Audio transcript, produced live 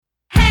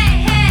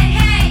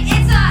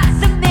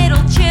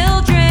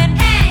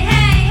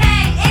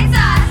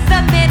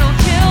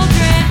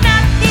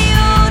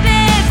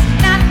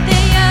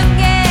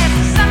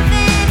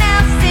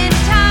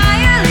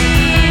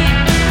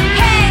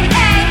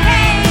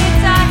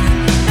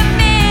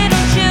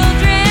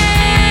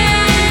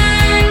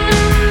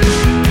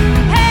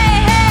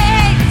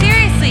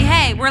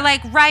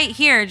right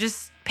here.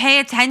 Just pay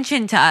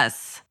attention to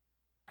us.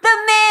 The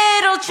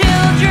middle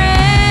children.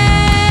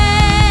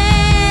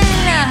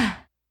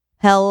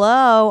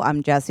 Hello,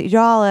 I'm Jessie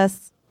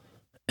Jollis.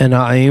 And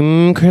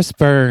I'm Chris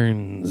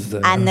Burns.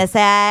 And this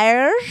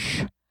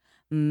is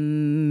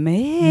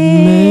Middle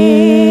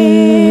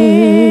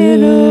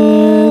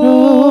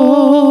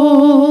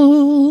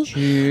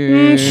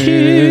Children.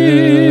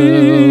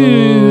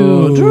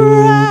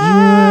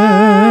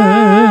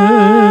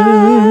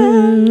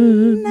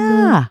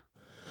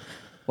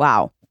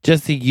 Wow.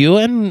 Jesse, you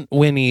and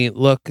Winnie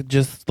look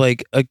just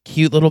like a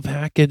cute little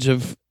package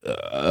of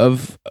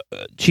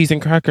cheese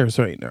and crackers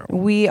right now.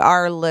 We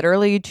are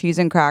literally cheese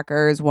and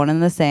crackers, one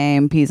and the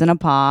same, peas in a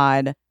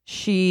pod.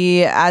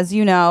 She, as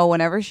you know,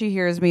 whenever she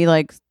hears me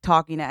like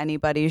talking to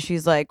anybody,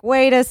 she's like,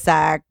 wait a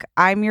sec,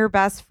 I'm your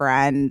best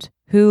friend.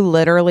 Who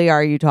literally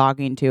are you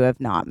talking to if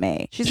not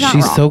me? She's not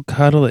wrong. So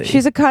cuddly.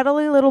 She's a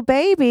cuddly little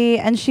baby,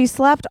 and she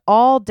slept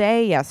all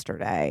day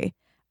yesterday,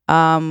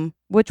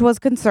 which was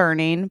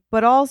concerning,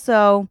 but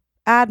also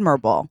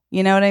admirable.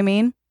 You know what I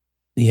mean?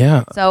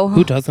 Yeah. So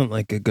who doesn't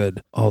like a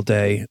good all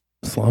day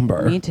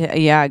slumber? Me too.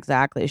 Yeah,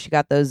 exactly. She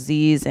got those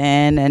Z's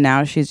in, and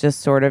now she's just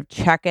sort of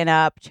checking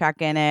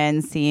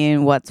in,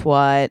 seeing what's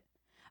what.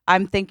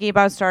 I'm thinking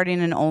about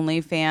starting an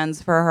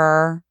OnlyFans for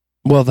her.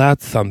 Well,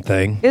 that's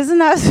something. Isn't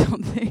that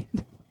something?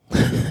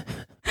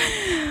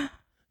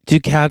 Do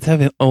cats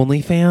have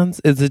OnlyFans?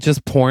 Is it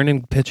just porn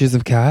and pictures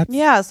of cats?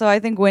 Yeah, so I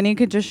think Winnie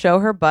could just show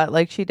her butt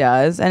like she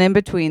does. And in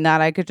between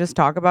that, I could just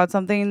talk about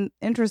something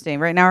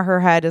interesting. Right now, her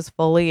head is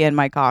fully in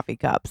my coffee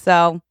cup.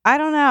 So I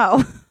don't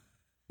know.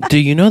 Do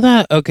you know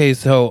that? Okay,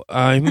 so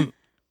I'm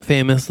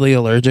famously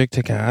allergic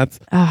to cats.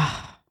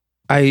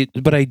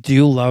 But I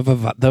do love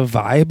the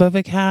vibe of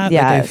a cat.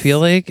 Yes. Like, I feel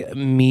like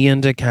me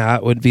and a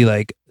cat would be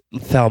like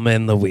Thelma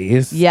and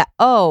Louise. Yeah.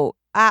 Oh,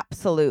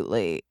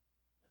 absolutely.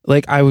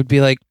 Like, I would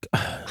be like,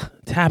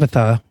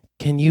 Tabitha,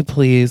 can you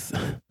please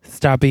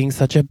stop being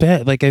such a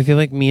bit? Like, I feel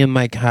like me and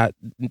my cat,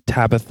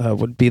 Tabitha,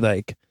 would be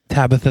like,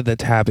 Tabitha the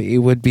Tabby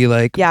would be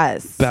like,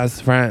 yes,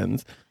 best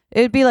friends.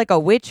 It'd be like a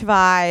witch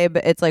vibe.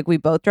 It's like we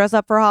both dress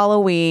up for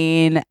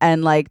Halloween,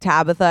 and like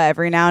Tabitha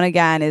every now and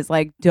again is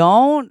like,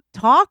 don't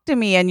talk to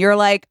me. And you're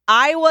like,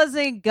 I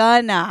wasn't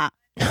gonna.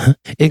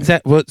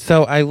 Exactly. Well,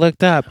 so I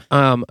looked up.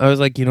 I was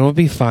like, you know, it'd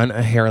be fun,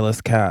 a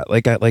hairless cat,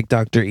 like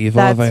Dr. Evil.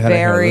 That's if I had a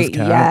hairless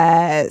cat.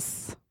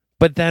 Yes.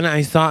 But then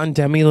I saw on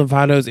Demi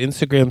Lovato's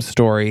Instagram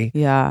story,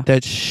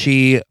 that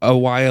she a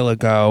while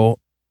ago,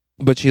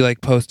 but she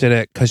like posted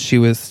it because she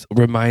was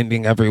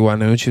reminding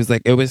everyone, and she was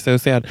like, it was so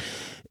sad.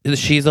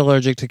 She's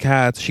allergic to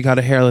cats. She got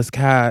a hairless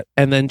cat,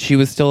 and then she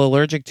was still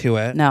allergic to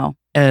it. No.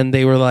 And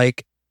they were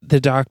like, the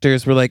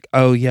doctors were like,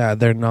 oh yeah,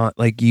 they're not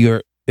like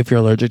if you're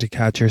allergic to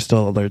cats, you're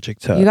still allergic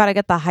to. You got to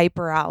get the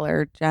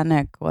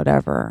hyperallergenic,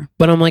 whatever.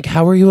 But I'm like,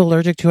 how are you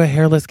allergic to a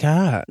hairless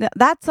cat?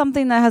 That's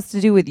something that has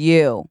to do with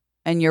you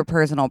and your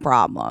personal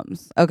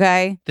problems.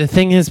 Okay. The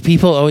thing is,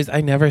 people always,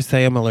 I never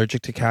say I'm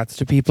allergic to cats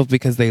to people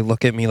because they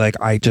look at me like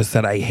I just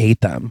said I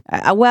hate them.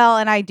 Well,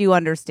 and I do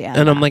understand.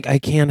 And that. I'm like, I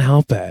can't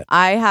help it.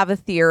 I have a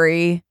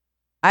theory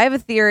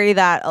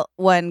that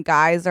when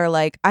guys are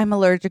like, I'm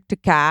allergic to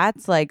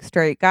cats, like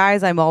straight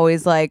guys, I'm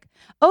always like,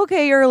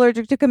 okay, you're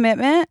allergic to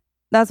commitment.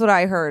 That's what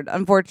I heard,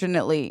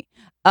 unfortunately.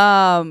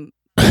 You're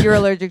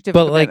allergic to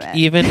but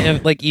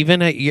commitment. like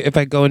even if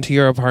I go into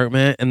your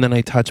apartment and then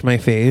I touch my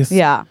face,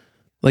 yeah,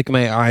 like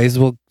my eyes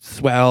will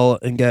swell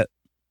and get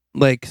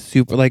like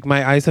super, like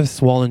my eyes have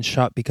swollen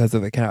shut because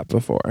of the cat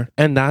before.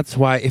 And that's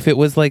why if it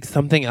was like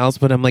something else,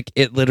 but I'm like,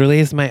 it literally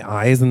is my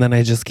eyes and then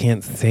I just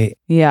can't see.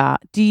 Yeah.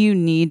 Do you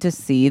need to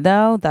see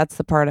though? That's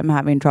the part I'm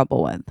having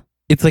trouble with.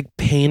 It's like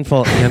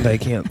painful and I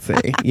can't see,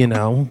 you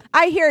know?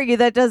 I hear you.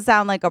 That does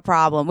sound like a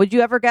problem. Would you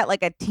ever get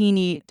like a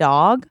teeny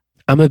dog?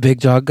 I'm a big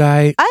dog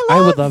guy.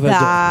 I would love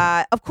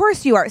that. Of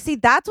course you are. See,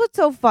 that's what's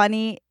so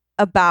funny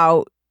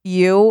about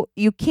you.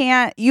 You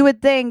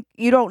would think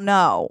you don't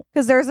know.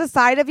 Because there's a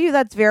side of you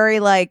that's very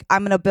like,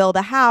 I'm going to build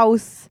a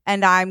house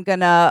and I'm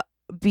going to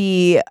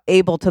be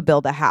able to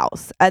build a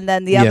house. And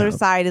then the other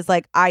side is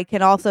like, I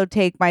can also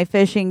take my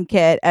fishing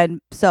kit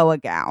and sew a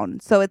gown.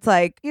 So it's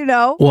like, you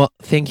know. Well,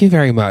 thank you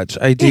very much.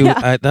 I do.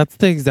 Yeah. That's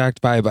the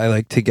exact vibe I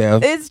like to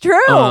give. It's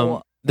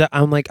true.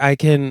 I'm like, I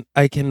can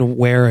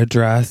wear a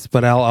dress,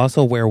 but I'll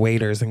also wear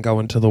waders and go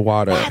into the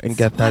water and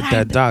get that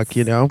dead duck,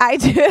 you know? I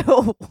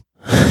do.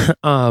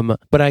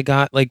 But I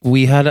got like,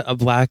 we had a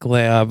black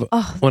lab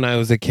when I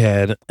was a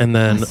kid, and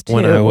then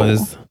when I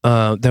was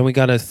then we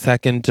got a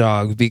second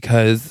dog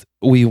because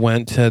we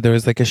went to, there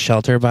was like a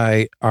shelter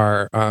by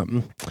our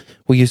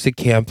we used to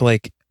camp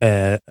like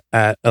at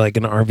like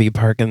an RV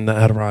park in the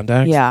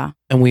Adirondacks. Yeah.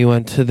 And we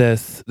went to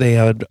this, they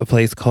had a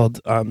place called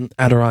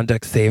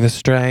Adirondack Save a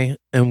Stray,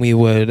 and we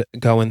would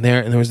go in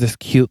there, and there was this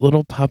cute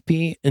little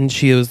puppy, and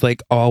she was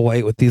like all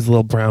white with these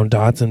little brown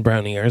dots and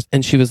brown ears,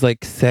 and she was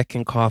like sick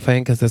and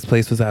coughing because this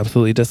place was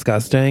absolutely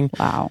disgusting.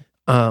 Wow.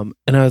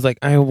 And I was like,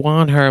 I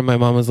want her. My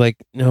mom was like,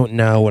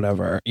 no,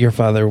 whatever. Your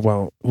father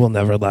will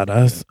never let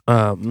us.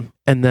 And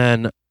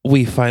then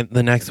we find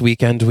the next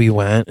weekend we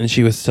went and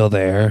she was still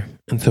there.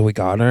 And so we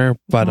got her.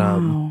 But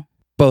Wow.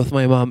 both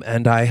my mom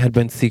and I had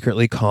been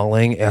secretly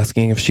calling,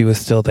 asking if she was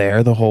still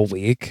there the whole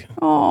week.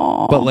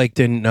 Oh. But like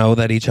didn't know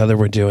that each other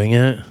were doing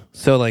it.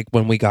 So like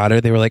when we got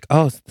her, they were like,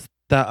 oh,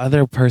 that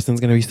other person's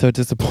going to be so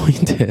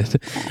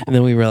disappointed. And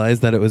then we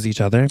realized that it was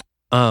each other.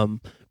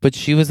 But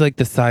she was like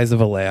the size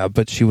of a lab,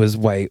 but she was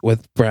white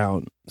with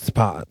brown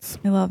spots.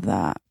 I love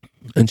that.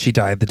 And she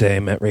died the day I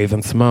met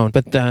Raven Simone.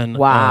 But then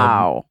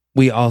Wow.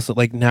 we also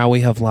like now we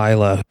have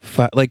Lila.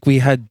 Like we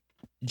had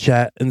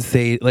Jet and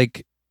Sadie.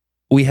 Like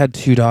we had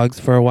 2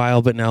 dogs for a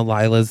while, but now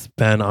Lila's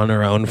been on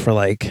her own for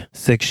like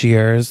 6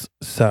 years.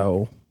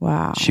 So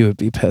wow. she would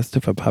be pissed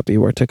if a puppy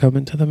were to come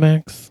into the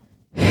mix.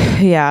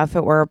 Yeah, if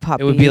it were a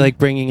puppy. It would be like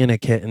bringing in a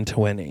kitten to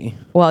Winnie.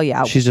 Well,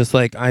 yeah. She's just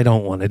like, I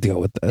don't want to deal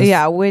with this.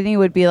 Yeah, Winnie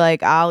would be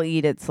like, I'll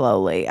eat it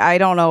slowly. I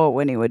don't know what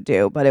Winnie would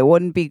do, but it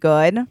wouldn't be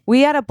good. We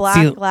had a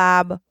black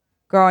lab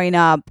growing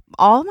up.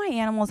 All my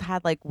animals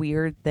had like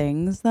weird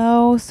things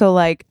though. So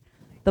like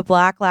the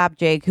black lab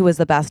Jake, who was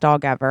the best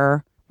dog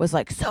ever, was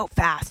like so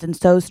fast and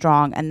so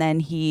strong. And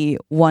then he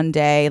one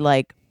day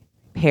like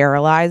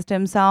paralyzed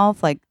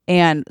himself. Like,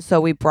 and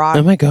so we brought.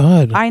 Oh my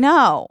God. I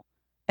know.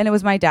 And it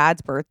was my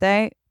dad's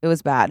birthday. It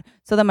was bad.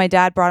 So then my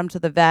dad brought him to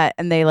the vet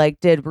and they like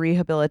did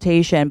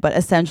rehabilitation. But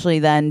essentially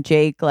then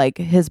Jake, like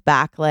his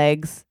back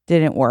legs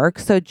didn't work.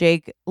 So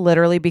Jake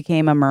literally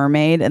became a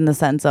mermaid in the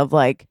sense of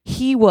like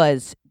he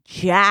was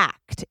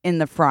jacked in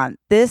the front.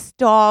 This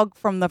dog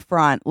from the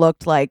front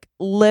looked like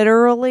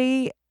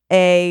literally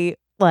a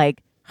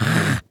like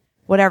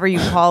whatever you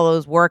call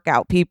those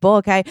workout people.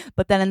 Okay.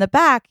 But then in the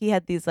back, he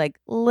had these like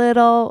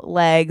little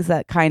legs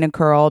that kind of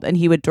curled and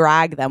he would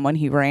drag them when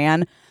he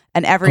ran.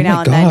 And every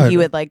now and then he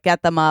would like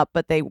get them up,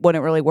 but they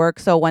wouldn't really work.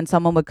 So when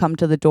someone would come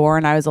to the door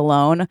and I was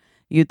alone,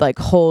 you'd like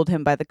hold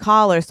him by the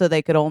collar so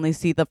they could only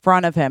see the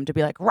front of him to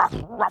be like, ruff,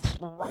 ruff,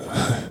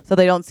 ruff. So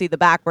they don't see the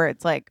back where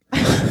it's like,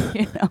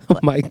 you know, Oh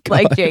my God.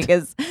 like Jake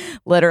is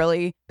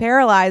literally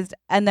paralyzed.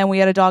 And then we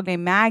had a dog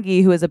named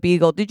Maggie who is a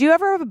beagle. Did you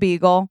ever have a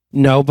beagle?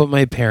 No, but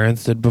my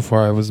parents did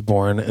before I was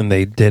born and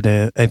they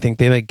didn't. I think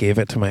they like gave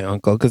it to my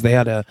uncle because they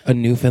had a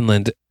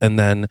Newfoundland and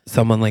then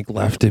someone like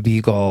left a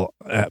beagle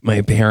at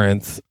my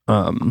parents.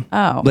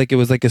 Like it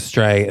was like a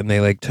stray and they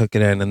like took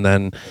it in and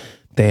then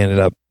they ended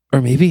up,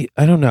 or maybe,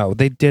 I don't know.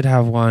 They did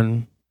have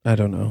one. I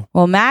don't know.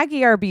 Well,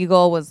 Maggie, our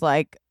beagle, was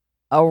like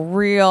a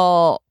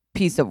real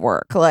piece of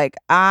work. Like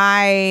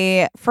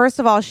first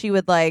of all, she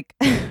would like,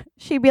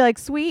 she'd be like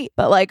sweet,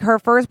 but like her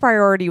first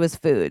priority was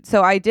food.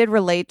 So I did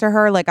relate to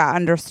her. Like I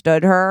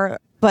understood her,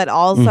 but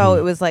also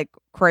it was like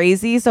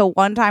crazy. So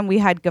one time we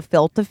had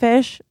gefilte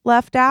fish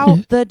left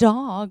out. The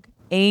dog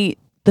ate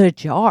the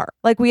jar.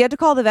 Like we had to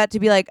call the vet to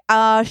be like,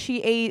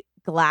 she ate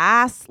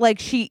glass. Like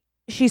she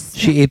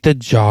ate the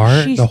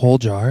jar, the whole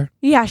jar.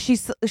 Yeah,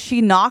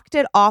 she knocked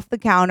it off the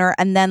counter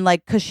and then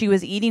like because she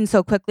was eating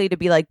so quickly to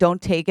be like,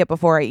 don't take it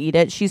before I eat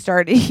it. She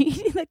started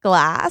eating the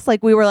glass.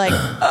 Like we were like,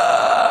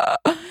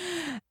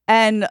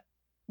 and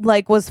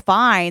like was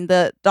fine.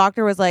 The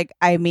doctor was like,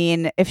 I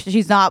mean, if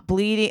she's not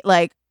bleeding,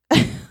 like,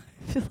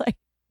 like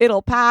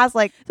it'll pass.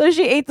 Like so,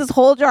 she ate this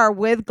whole jar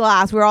with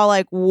glass. We were all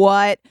like,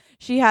 what?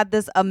 She had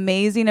this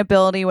amazing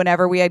ability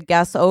whenever we had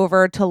guests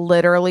over to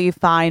literally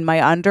find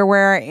my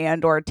underwear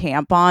and or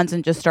tampons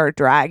and just start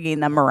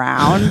dragging them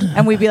around.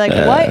 And we'd be like,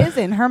 what is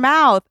in her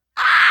mouth?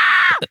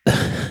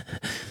 Ah!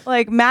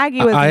 Like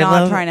Maggie was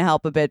not trying to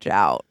help a bitch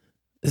out.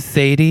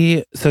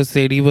 Sadie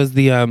was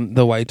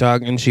the white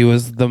dog and she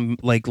was the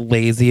like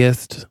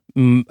laziest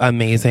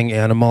amazing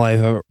animal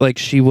I've ever, like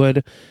she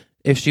would,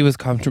 if she was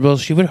comfortable,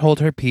 she would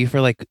hold her pee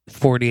for like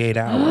 48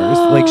 hours.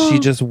 Like she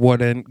just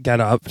wouldn't get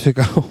up to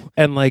go.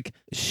 And like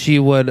she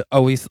would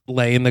always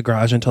lay in the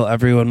garage until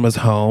everyone was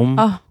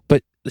home.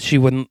 But she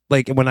wouldn't,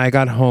 like when I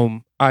got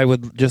home, I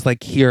would just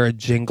like hear a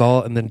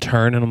jingle and then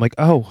turn and I'm like,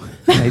 oh,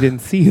 I didn't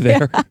see you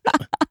there.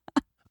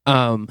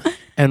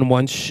 And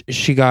once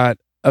she got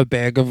a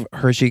bag of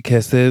Hershey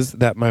Kisses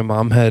that my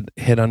mom had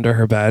hid under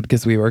her bed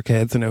because we were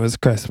kids and it was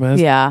Christmas.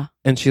 Yeah.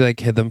 And she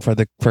like hid them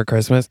for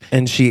Christmas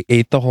and she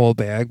ate the whole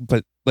bag,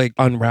 but like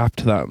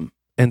unwrapped them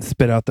and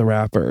spit out the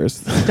wrappers.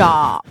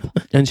 Stop.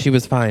 And she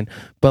was fine.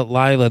 But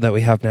Lila that we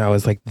have now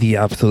is like the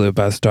absolute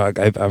best dog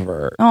I've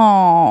ever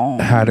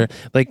had her.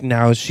 Like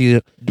now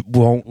she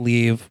won't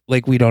leave.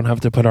 Like we don't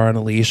have to put her on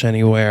a leash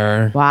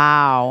anywhere.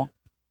 Wow.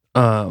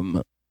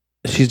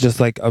 She's just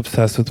like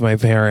obsessed with my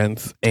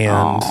parents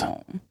and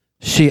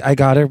I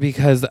got her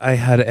because I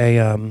had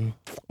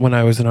when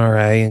I was an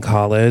RA in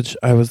college,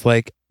 I was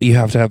like, you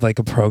have to have like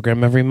a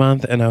program every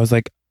month. And I was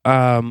like,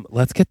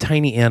 let's get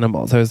tiny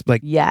animals. I was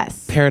like,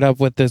 yes, paired up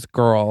with this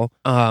girl.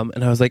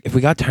 And I was like, if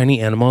we got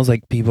tiny animals,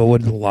 like people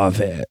would love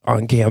it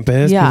on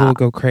campus. Yeah. People would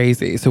go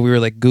crazy. So we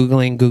were like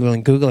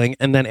Googling.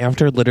 And then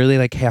after literally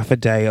like half a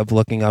day of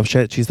looking up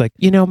shit, she's like,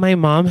 my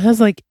mom has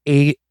like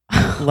 8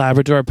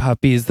 Labrador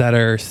puppies that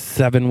are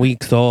 7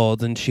 weeks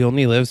old and she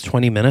only lives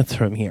 20 minutes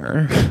from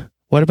here.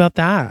 What about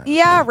that?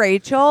 Yeah,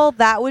 Rachel,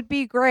 that would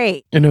be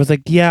great. And I was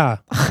like, yeah,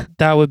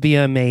 that would be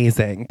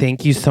amazing.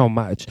 Thank you so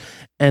much.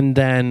 And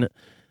then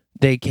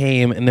they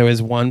came and there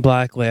was 1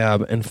 black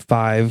lab and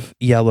 5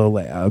 yellow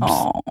labs.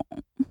 Oh.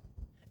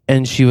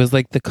 And she was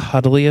like the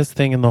cuddliest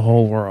thing in the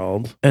whole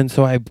world. And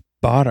so I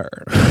bought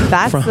her.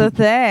 That's the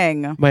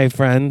thing. My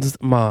friend's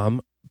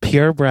mom,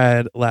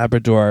 purebred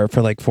Labrador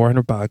for like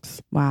 $400.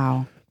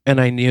 Wow. And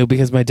I knew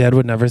because my dad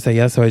would never say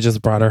yes. So I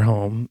just brought her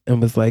home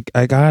and was like,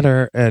 I got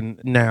her.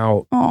 And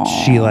now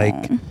she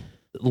like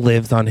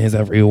lives on his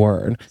every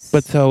word.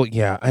 But so,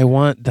 yeah, I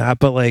want that.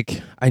 But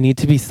like, I need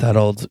to be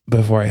settled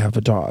before I have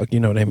a dog. You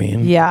know what I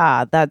mean?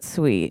 Yeah, that's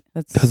sweet.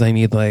 That's because I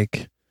need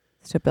like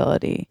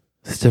stability.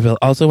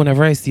 Also,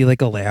 whenever I see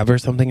like a lab or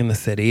something in the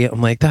city,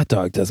 I'm like, that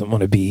dog doesn't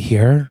want to be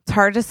here. It's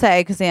hard to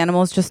say because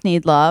animals just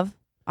need love.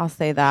 I'll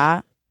say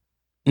that.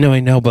 No, I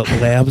know, but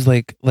labs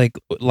like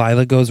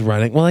Lila goes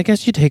running. Well, I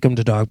guess you take them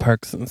to dog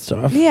parks and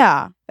stuff.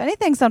 Yeah. If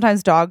anything,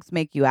 sometimes dogs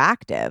make you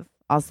active.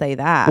 I'll say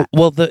that.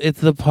 Well,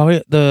 it's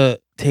the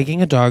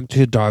taking a dog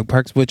to dog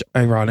parks, which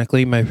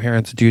ironically my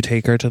parents do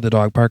take her to the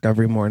dog park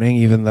every morning,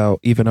 even up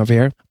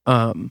here.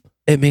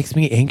 It makes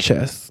me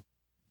anxious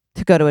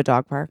to go to a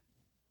dog park.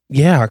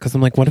 Yeah, because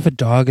I'm like, what if a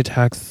dog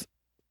attacks?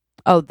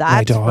 Oh,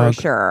 that's for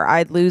sure.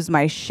 I'd lose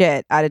my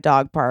shit at a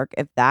dog park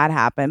if that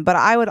happened. But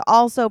I would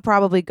also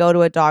probably go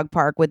to a dog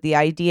park with the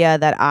idea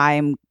that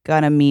I'm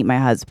going to meet my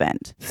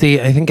husband. See,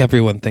 I think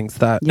everyone thinks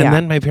that. Yeah. And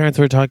then my parents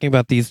were talking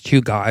about these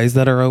 2 guys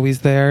that are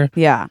always there.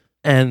 Yeah.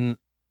 And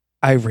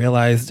I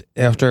realized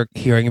after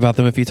hearing about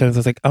them a few times, I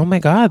was like, oh my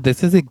God,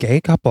 this is a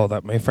gay couple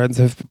that my parents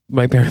have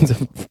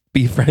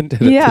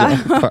befriended at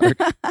the dog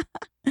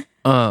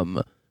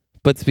park.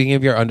 But speaking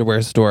of your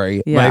underwear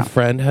story, my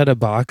friend had a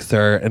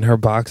boxer and her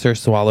boxer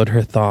swallowed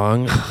her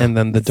thong and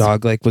then the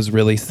dog like was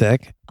really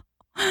sick.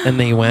 And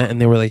they went and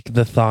they were like,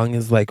 the thong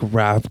is like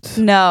wrapped.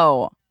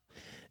 No.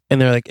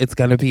 And they're like, it's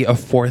going to be a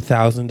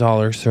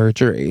 $4,000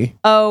 surgery.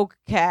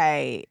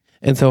 Okay.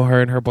 And so her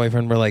and her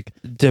boyfriend were like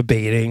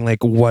debating,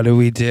 like, what do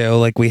we do?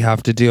 Like, we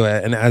have to do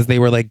it. And as they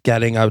were like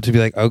getting up to be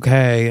like,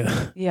 okay,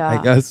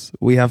 I guess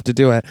we have to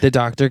do it. The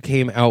doctor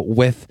came out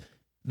with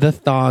the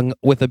thong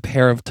with a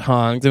pair of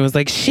tongs and was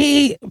like,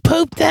 she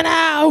pooped it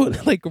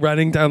out, like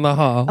running down the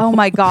hall. Oh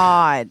my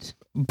God.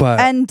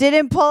 And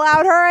didn't pull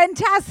out her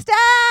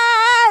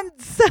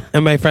intestines.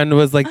 And my friend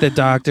was like the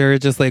doctor,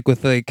 just like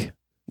with like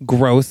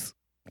gross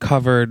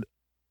covered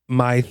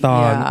my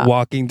thong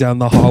walking down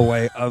the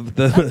hallway of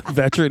the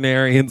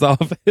veterinarian's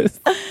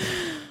office.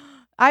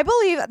 I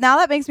believe now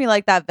that makes me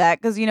like that vet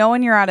because you know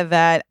when you're at a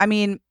vet, I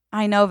mean,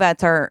 I know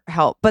vets are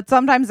help, but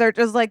sometimes they're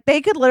just like, they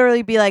could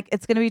literally be like,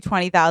 it's going to be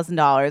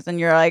 $20,000. And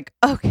you're like,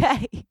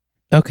 okay.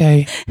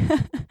 Okay.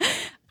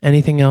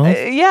 Anything else?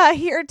 Yeah,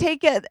 here,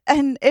 take it.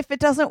 And if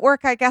it doesn't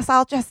work, I guess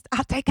I'll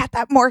take out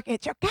that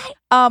mortgage. Okay.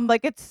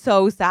 Like it's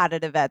so sad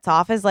at a vet's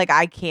office. Like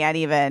I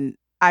can't.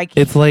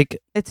 It's like,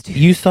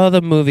 you saw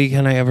the movie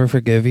Can I Ever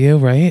Forgive You,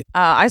 right?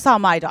 I saw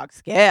My Dog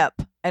Skip.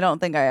 I don't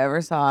think I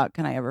ever saw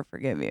Can I Ever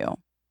Forgive You?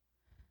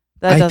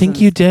 I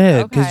think you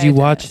did because you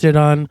watched it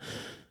on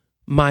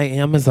my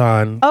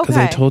Amazon because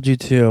I told you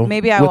to.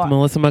 Maybe I with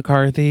Melissa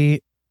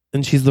McCarthy,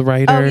 and she's the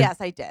writer. Oh yes,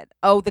 I did.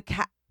 Oh,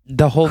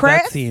 the whole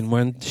vet scene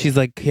when she's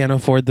like can't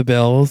afford the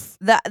bills.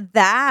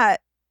 That,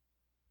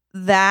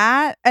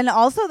 and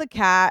also the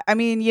cat. I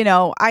mean, you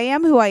know, I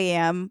am who I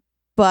am,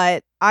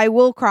 but I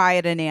will cry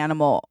at an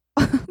animal.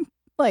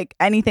 Like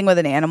anything with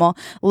an animal,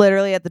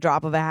 literally at the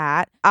drop of a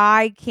hat.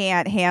 I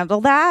can't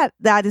handle that.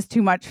 That is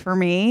too much for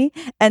me.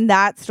 And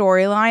that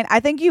storyline,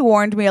 I think you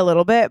warned me a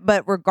little bit,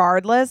 but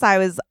regardless, I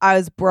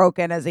was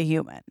broken as a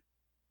human.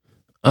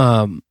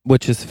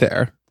 Which is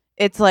fair.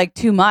 It's like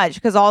too much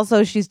because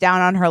also she's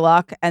down on her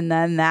luck and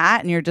then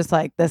that, and you're just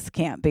like, this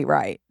can't be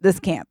right.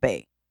 This can't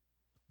be.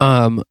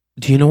 Do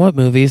you know what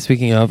movie,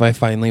 speaking of, I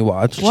finally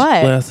watched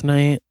last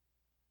night?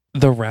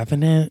 The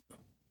Revenant.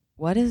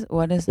 What is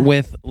that?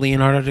 With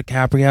Leonardo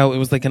DiCaprio. It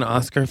was like an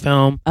Oscar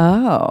film.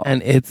 Oh.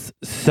 And it's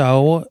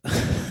so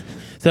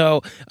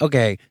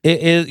okay.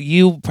 It is,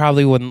 you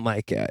probably wouldn't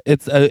like it.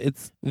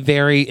 It's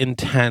very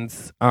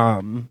intense.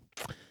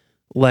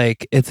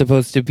 Like it's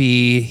supposed to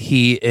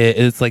be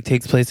it's like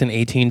takes place in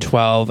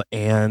 1812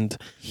 and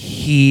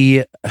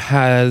he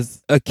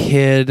has a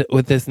kid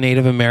with this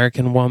Native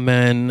American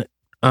woman.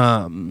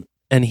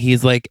 And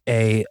he's like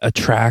a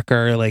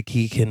tracker, like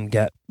he can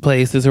get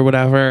places or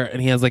whatever.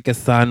 And he has like a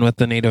son with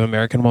the Native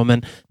American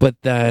woman. But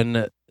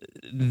then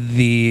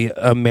the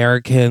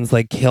Americans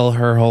like kill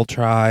her whole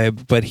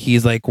tribe, but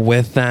he's like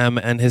with them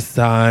and his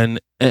son.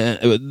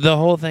 The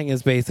whole thing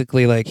is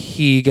basically like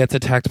he gets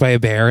attacked by a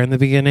bear in the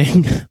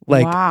beginning,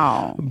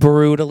 like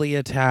brutally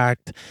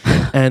attacked.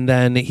 And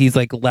then he's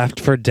like left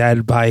for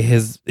dead by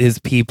his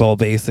people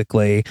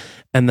basically.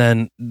 And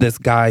then this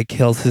guy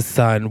kills his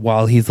son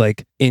while he's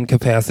like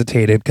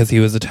incapacitated because he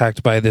was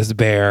attacked by this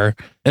bear.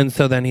 And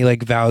so then he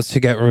like vows to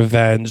get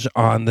revenge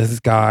on this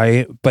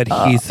guy, but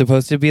he's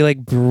supposed to be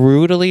like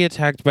brutally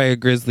attacked by a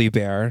grizzly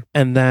bear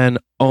and then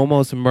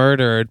almost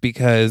murdered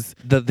because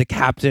the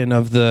captain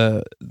of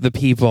the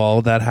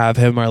people that have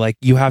him are like,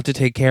 you have to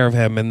take care of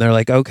him. And they're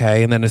like,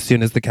 okay. And then as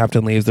soon as the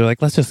captain leaves, they're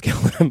like, let's just kill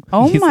him.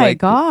 Oh my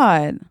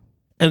God.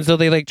 And so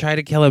they like try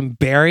to kill him,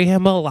 bury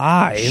him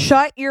alive.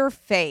 Shut your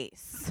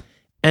face.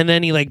 And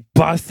then he like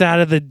busts out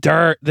of the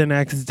dirt the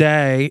next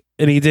day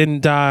and he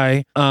didn't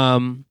die.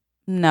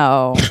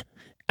 No.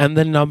 And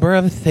the number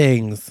of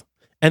things.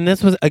 And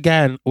this was,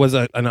 again,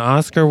 an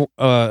Oscar.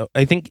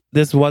 I think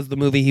this was the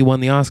movie he won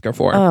the Oscar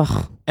for.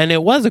 Ugh. And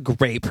it was a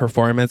great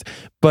performance.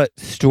 But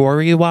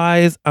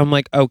story-wise, I'm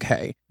like,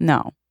 okay.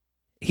 No.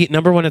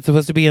 Number one, it's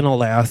supposed to be in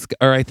Alaska.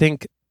 Or I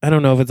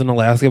don't know if it's in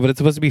Alaska, but it's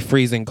supposed to be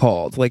freezing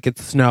cold. Like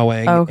it's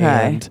snowing. Okay.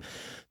 And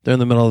they're in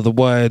the middle of the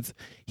woods.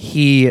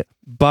 He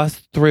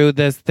busts through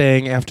this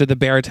thing after the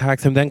bear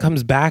attacks him, then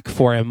comes back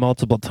for him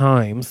multiple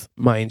times,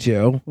 mind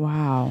you.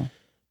 Wow.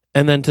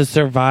 And then to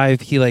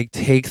survive, he like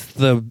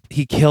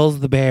he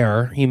kills the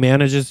bear. He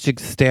manages to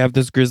stab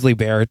this grizzly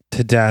bear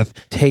to death,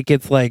 take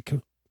its like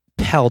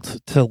pelt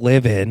to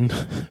live in,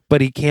 but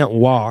he can't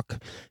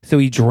walk. So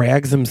he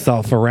drags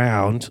himself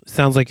around.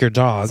 Sounds like your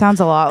dog. Sounds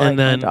a lot like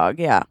my dog,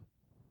 yeah.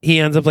 He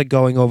ends up like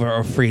going over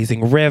a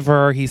freezing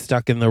river. He's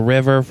stuck in the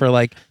river for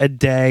like a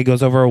day,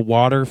 goes over a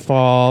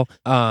waterfall,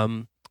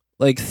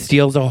 like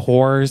steals a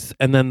horse,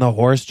 and then the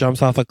horse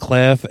jumps off a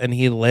cliff and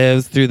he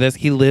lives through this.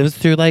 He lives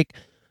through like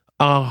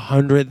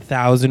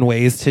 100,000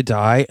 ways to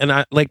die. And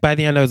I like by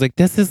the end I was like,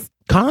 this is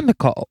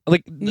comical.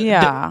 Like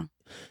yeah.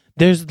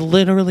 There's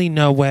literally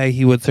no way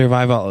he would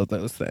survive all of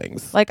those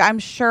things. Like I'm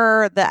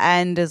sure the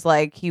end is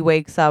like he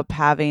wakes up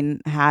having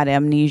had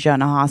amnesia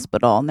in a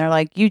hospital and they're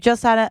like, you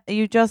just had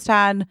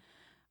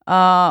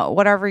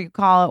whatever you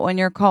call it when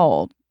you're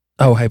cold.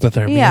 Oh,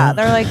 hypothermia. Yeah,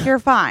 they're like, you're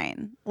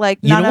fine.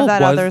 Like none of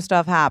that other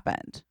stuff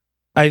happened.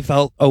 I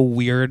felt a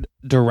weird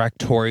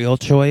directorial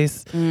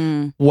choice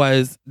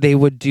was they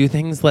would do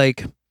things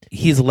like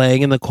he's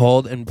laying in the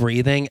cold and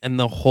breathing and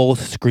the whole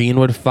screen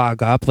would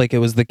fog up like it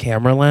was the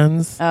camera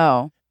lens.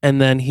 Oh. And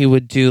then he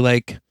would do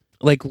like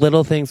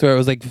little things where it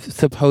was like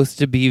supposed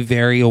to be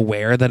very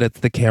aware that it's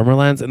the camera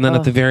lens. And then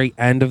at the very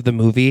end of the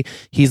movie,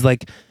 he's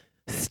like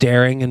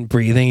staring and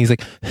breathing. He's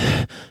like,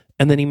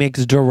 and then he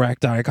makes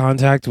direct eye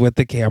contact with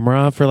the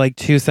camera for like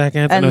 2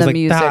 seconds. And I was like,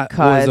 that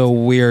was a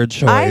weird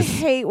choice. I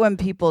hate when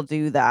people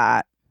do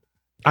that.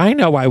 I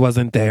know I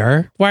wasn't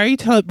there. Why are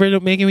you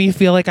making me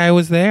feel like I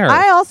was there?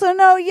 I also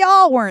know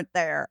y'all weren't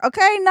there.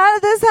 Okay, none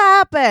of this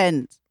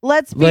happened.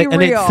 Let's be real.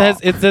 And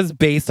it says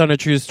based on a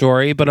true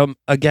story, but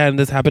again,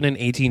 this happened in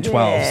 1812.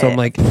 Yeah. So I'm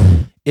like,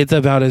 it's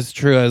about as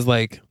true as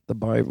like the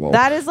Bible.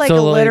 That is like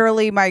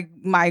literally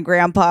my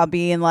grandpa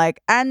being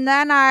like, and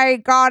then I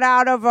got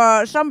out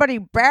of somebody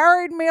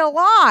buried me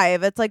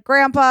alive. It's like,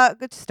 Grandpa,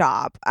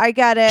 stop. I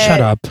get it. Shut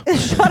up.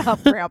 Shut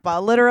up, Grandpa.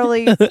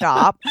 Literally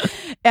stop.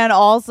 And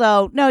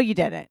also, no, you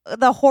didn't.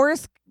 The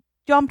horse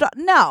jumped up.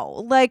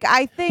 No, like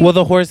I think. Well,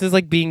 the horse is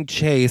like being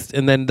chased,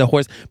 and then the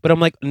horse. But I'm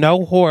like,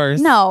 no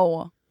horse.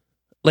 No.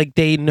 Like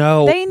they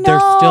know. They know. They're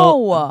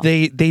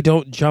still. They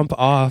don't jump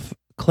off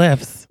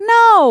cliffs.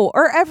 No,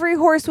 or every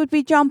horse would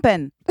be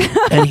jumping.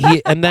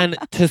 and then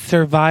to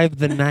survive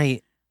the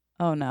night.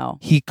 Oh no.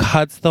 He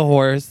cuts the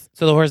horse.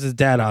 So the horse is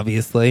dead,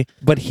 obviously,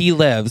 but he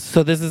lives.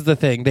 So this is the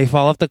thing. They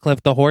fall off the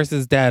cliff. The horse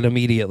is dead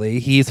immediately.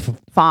 He's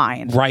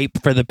fine.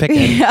 Ripe for the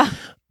picking.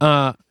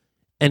 Yeah.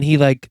 And he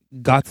like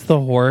guts the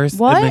horse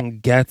and then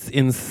gets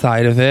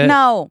inside of it.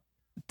 No.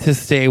 To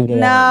stay warm.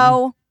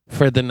 No.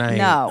 For the night.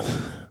 No.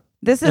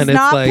 This is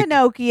not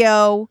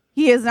Pinocchio.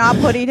 He is not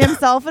putting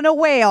himself in a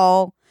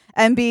whale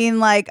and being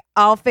like,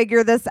 I'll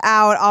figure this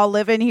out. I'll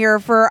live in here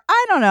for,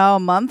 I don't know, a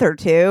month or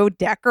two,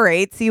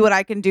 decorate, see what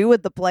I can do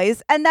with the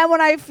place. And then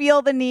when I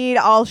feel the need,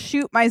 I'll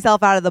shoot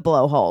myself out of the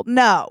blowhole.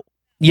 No.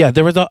 Yeah,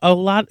 there was a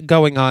lot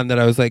going on that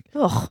I was like,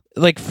 ugh.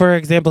 Like, for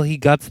example, he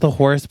guts the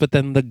horse, but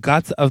then the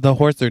guts of the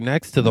horse are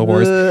next to the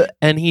horse.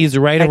 And he's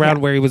right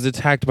around where he was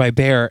attacked by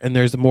bear. And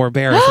there's more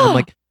bears. And I'm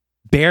like,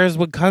 bears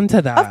would come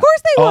to that. Of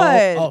course they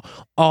would.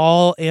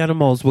 All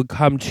animals would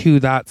come to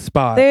that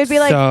spot. They would be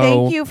like,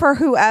 thank you for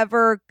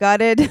whoever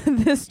gutted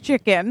this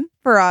chicken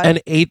for us.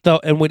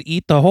 And would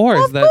eat the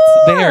horse that's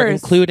there,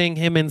 including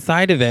him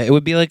inside of it. It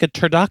would be like a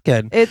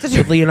turducken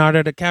with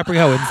Leonardo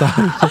DiCaprio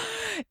inside.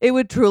 It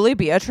would truly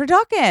be a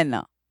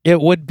turducken.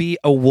 It would be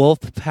a wolf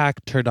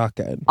pack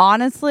turducken.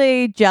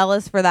 Honestly,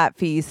 jealous for that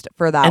feast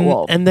for that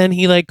wolf. And then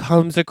he like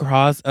comes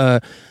across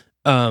a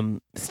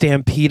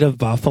stampede of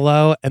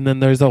buffalo, and then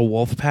there's a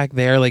wolf pack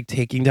there like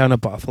taking down a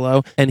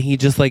buffalo, and he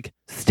just like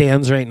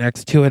stands right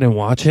next to it and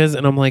watches,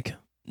 and I'm like,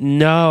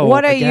 no.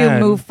 What are you,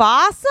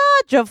 Mufasa?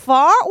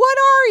 Jafar? What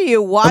are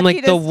you? Watching I'm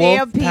like, the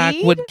wolf pack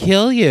would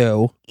kill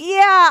you.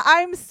 Yeah,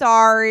 I'm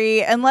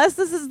sorry. Unless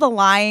this is the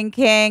Lion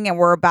King and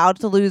we're about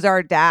to lose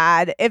our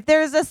dad. If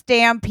there's a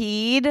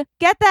stampede,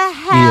 get the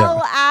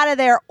hell out of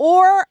there.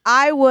 Or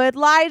I would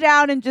lie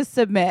down and just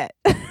submit.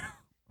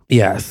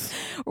 Yes.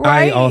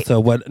 Right? I also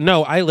would.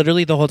 No, I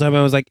literally the whole time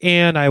I was like,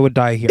 and I would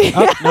die here.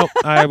 Oh, no,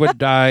 I would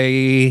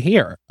die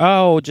here.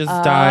 Oh, just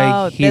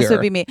die here. This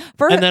would be me.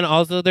 And then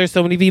also there's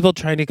so many people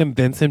trying to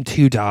convince him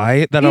to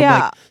die that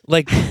I'm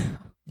like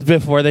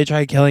before they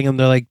try killing him,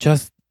 they're like,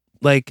 just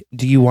like,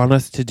 do you want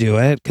us to do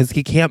it? Because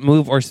he can't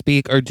move or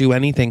speak or do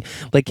anything.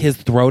 Like, his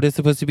throat is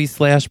supposed to be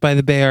slashed by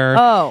the bear.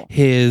 Oh.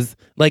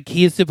 Like,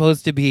 he is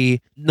supposed to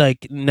be,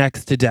 like,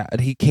 next to dead.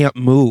 He can't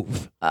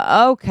move.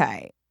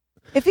 Okay.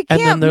 If he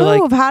can't move,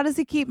 like, how does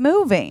he keep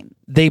moving?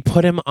 They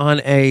put him on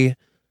a,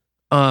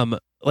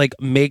 like,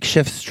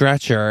 makeshift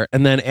stretcher,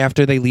 and then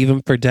after they leave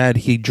him for dead,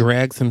 he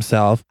drags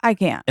himself. I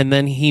can't. And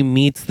then he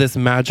meets this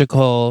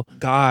magical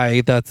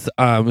guy that's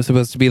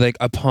supposed to be like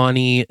a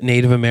Pawnee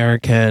Native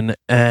American,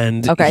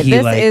 and this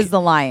is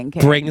the Lion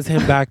King. Brings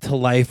him back to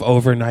life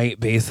overnight,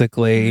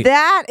 basically.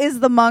 That is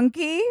the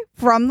monkey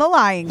from the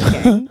Lion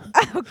King.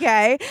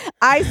 Okay,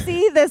 I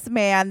see this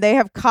man. They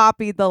have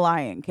copied the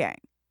Lion King.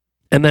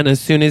 And then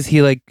as soon as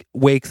he like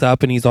wakes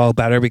up and he's all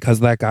better because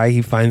of that guy,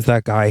 he finds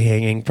that guy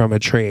hanging from a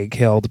tree,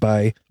 killed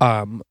by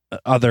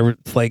other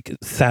like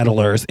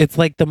settlers. It's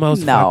like the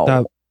most fucked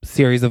up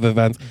series of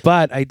events.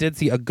 But I did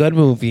see a good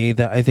movie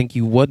that I think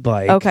you would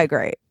like. Okay,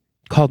 great.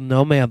 Called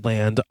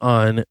Nomadland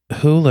on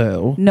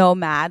Hulu.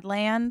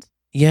 Nomadland?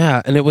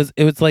 Yeah, and it was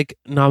like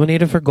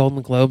nominated for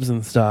Golden Globes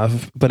and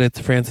stuff, but it's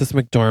Frances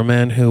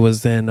McDormand who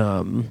was in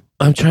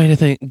I'm trying to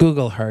think.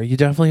 Google her. You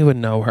definitely would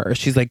know her.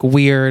 She's like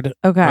weird.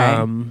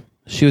 Okay.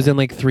 She was in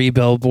like 3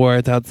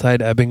 Billboards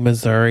outside Ebbing,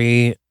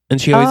 Missouri.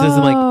 And she always is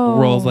in like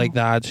roles like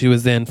that. She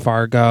was in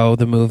Fargo,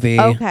 the movie.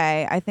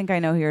 Okay. I think I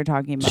know who you're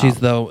talking about. She's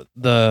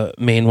the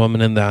main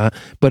woman in that.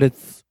 But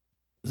it's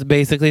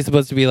basically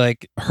supposed to be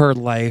like her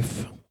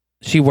life.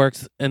 She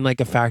works in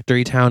like a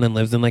factory town and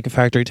lives in like a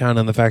factory town,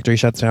 and the factory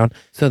shuts down.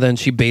 So then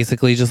she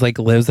basically just like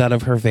lives out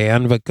of her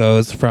van, but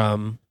goes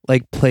from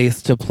like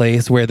place to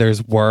place where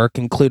there's work,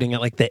 including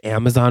at like the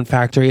Amazon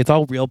factory. It's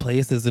all real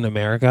places in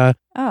America.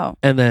 Oh.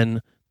 And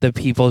then the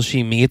people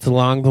she meets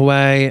along the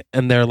way,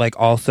 and they're like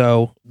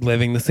also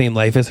living the same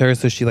life as her,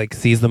 so she like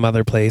sees them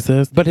other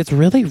places. But it's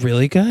really,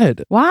 really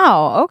good.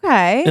 Wow.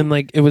 Okay. And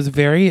like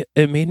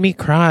it made me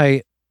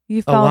cry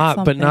you a lot,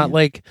 something. but not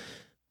like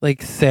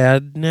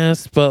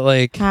sadness, but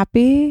like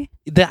happy.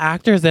 The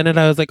actors in it,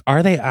 I was like,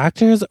 are they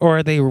actors or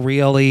are they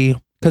really?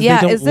 Because they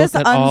don't is this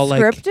look at all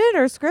like unscripted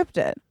or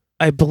scripted?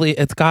 I believe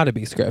it's got to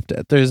be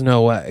scripted. There's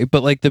no way.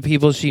 But like the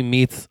people she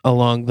meets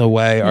along the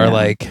way are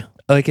like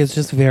it's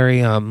just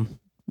very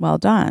well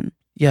done.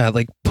 Yeah,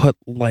 like put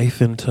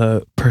life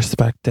into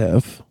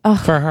perspective.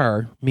 For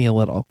her, me a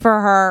little. For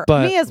her,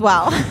 but me as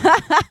well.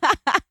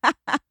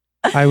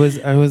 I was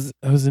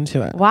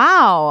into it.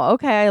 Wow.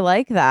 Okay, I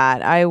like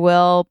that. I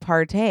will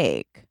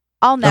partake.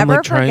 I'll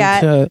never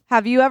forget.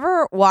 Have you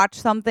ever watched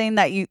something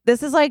that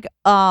this is like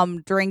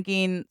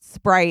drinking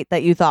Sprite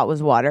that you thought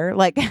was water?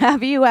 Like,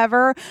 have you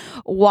ever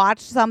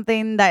watched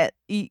something that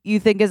you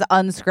think is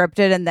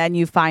unscripted and then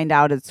you find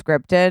out it's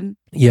scripted?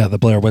 Yeah, the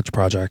Blair Witch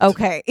Project.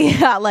 Okay.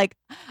 Yeah, like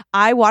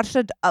I watched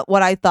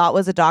what I thought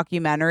was a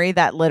documentary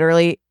that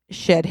literally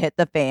shit hit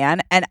the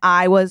fan, and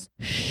I was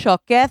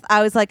shooketh.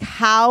 I was like,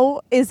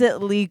 how is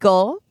it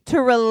legal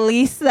to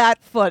release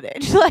that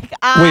footage? Like,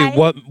 wait,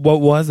 what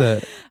was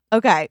it?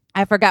 Okay,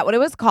 I forgot what it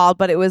was called,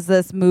 but it was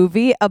this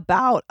movie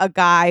about a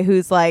guy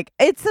who's like,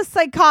 it's a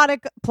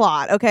psychotic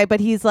plot, okay, but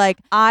he's like,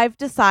 I've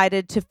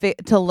decided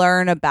to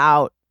learn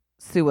about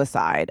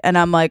suicide, and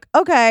I'm like,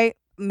 okay,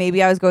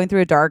 maybe I was going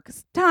through a dark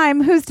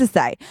time. Who's to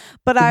say?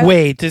 But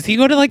wait, does he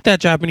go to like that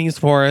Japanese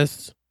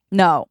forest?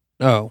 No.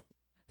 Oh,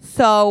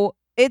 so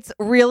it's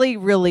really,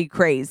 really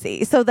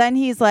crazy. So then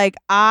he's like,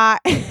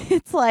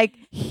 it's like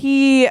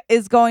he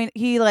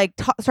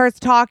starts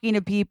talking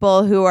to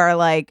people who are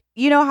like,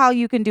 you know how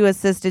you can do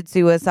assisted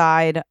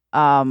suicide?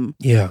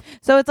 Yeah.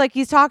 So it's like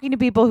he's talking to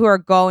people who are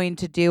going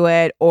to do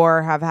it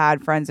or have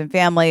had friends and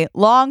family.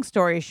 Long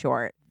story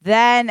short,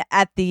 then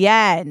at the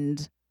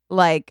end,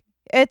 like,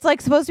 it's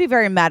like supposed to be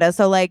very meta.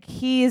 So like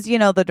he's,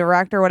 the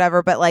director or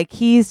whatever, but like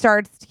he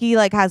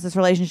like has this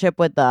relationship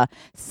with the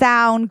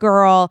sound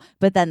girl,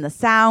 but then the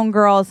sound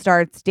girl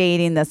starts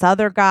dating this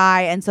other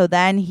guy. And so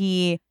then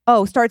he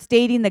starts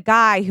dating the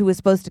guy who was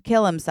supposed to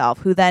kill himself,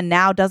 who then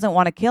now doesn't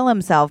want to kill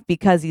himself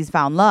because he's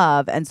found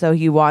love. And so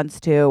he wants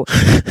to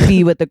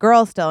be with the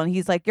girl still. And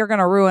he's like, you're going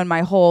to ruin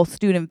my whole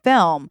student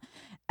film.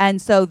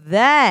 And so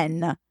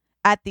then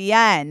at the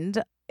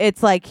end,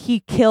 it's like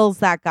he kills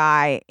that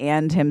guy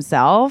and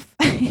himself.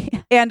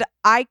 And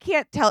I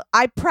can't tell.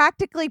 I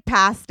practically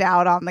passed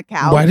out on the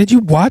couch. Why did you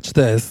watch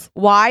this?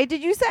 Why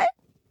did you say?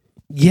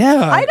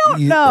 Yeah. I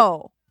don't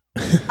know.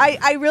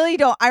 I really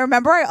don't. I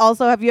remember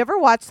have you ever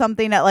watched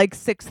something at like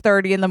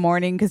 6:30 in the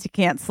morning because you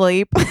can't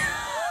sleep?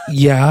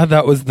 Yeah,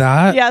 that was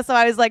that. Yeah, so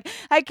I was like,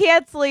 I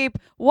can't sleep.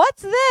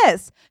 What's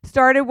this?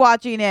 Started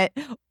watching it.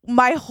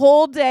 My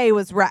whole day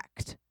was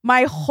wrecked.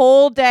 My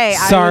whole day.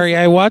 Sorry,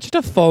 I watched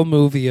a full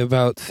movie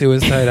about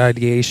suicide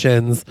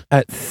ideations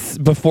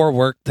before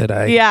work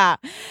today. Yeah.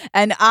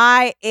 And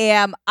I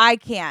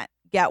can't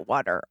get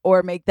water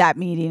or make that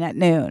meeting at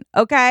noon.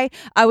 Okay.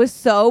 I was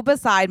so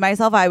beside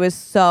myself. I was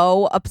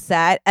so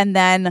upset. And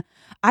then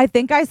I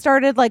think I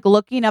started like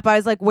looking up. I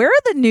was like, where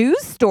are the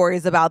news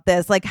stories about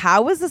this? Like,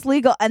 how is this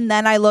legal? And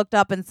then I looked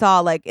up and saw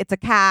like it's a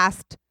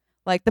cast.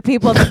 Like the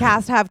people in the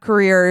cast have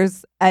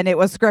careers and it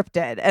was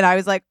scripted. And I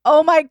was like,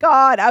 oh my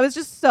God. I was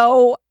just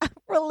so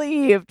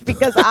relieved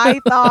because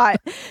I thought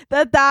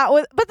that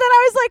was, but then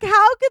I was like,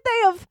 how could they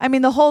have, I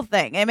mean, the whole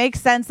thing, it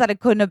makes sense that it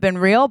couldn't have been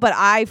real, but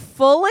I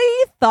fully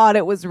thought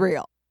it was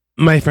real.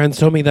 My friends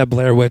told me that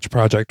Blair Witch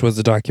Project was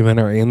a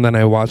documentary, and then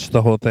I watched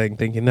the whole thing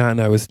thinking that, and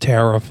I was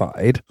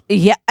terrified.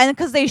 Yeah, and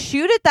because they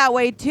shoot it that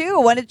way too.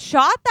 When it's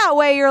shot that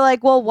way, you're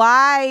like, well,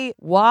 why?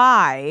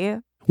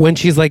 When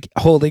she's like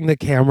holding the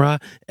camera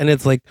and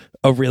it's like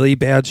a really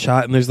bad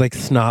shot and there's like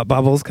snot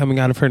bubbles coming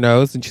out of her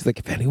nose and she's like,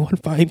 if anyone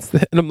finds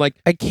that, and I'm like,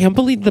 I can't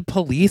believe the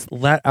police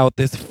let out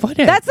this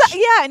footage.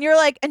 Yeah, and you're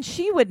like, and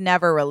she would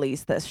never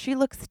release this. She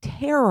looks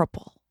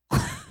terrible.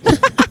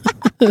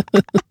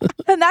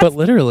 And that's but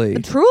literally,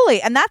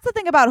 truly, and that's the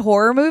thing about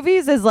horror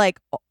movies is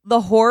like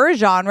the horror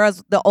genre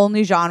is the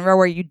only genre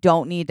where you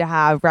don't need to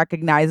have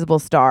recognizable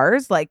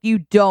stars. Like you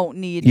don't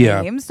need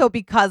names. So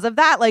because of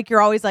that, like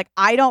you're always like,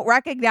 I don't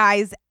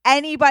recognize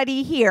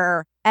anybody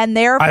here, and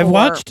therefore I've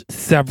watched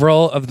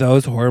several of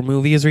those horror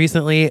movies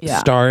recently,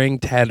 starring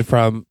Ted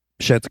from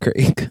Schitt's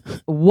Creek.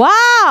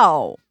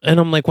 Wow. And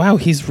I'm like, wow,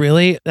 he's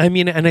really, I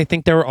mean, and I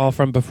think they were all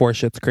from before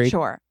Schitt's Creek.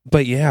 Sure.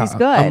 But yeah, he's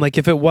good. I'm like,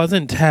 if it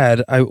wasn't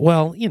Ted,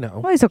 well,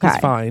 he's okay. He's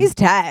fine. He's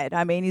Ted.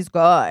 I mean, he's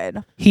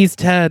good. He's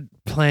Ted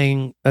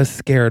playing a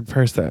scared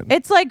person.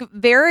 It's like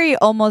very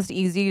almost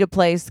easy to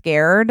play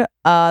scared,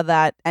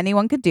 that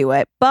anyone could do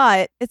it,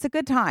 but it's a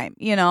good time,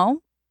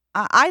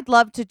 I'd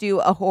love to do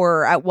a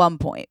horror at one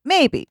point.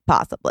 Maybe,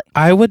 possibly.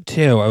 I would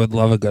too. I would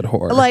love a good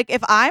horror. Like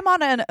if I'm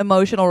on an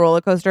emotional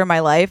roller coaster in my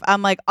life,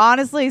 I'm like,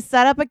 honestly,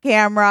 set up a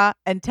camera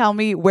and tell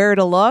me where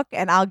to look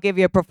and I'll give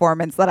you a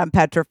performance that I'm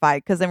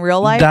petrified. Because in real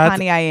life,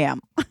 honey, I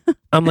am.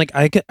 I'm like,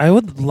 I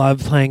would love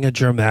playing a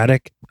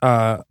dramatic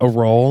a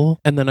role.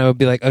 And then I would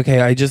be like,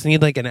 okay, I just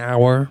need like an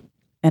hour.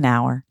 An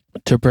hour.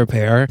 To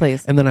prepare.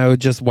 Please. And then I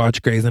would just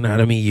watch Grey's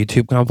Anatomy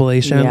YouTube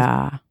compilations.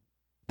 Yeah.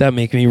 That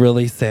make me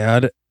really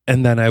sad.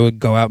 And then I would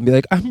go out and be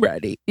like, I'm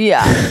ready.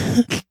 Yeah.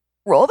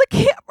 Roll the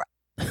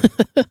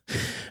camera.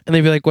 And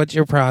they'd be like, what's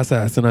your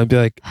process? And I'd be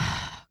like,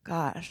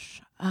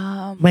 gosh.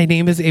 My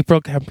name is April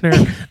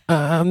Kempner.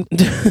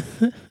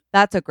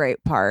 That's a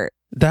great part.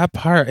 That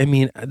part, I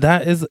mean,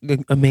 that is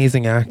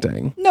amazing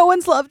acting. No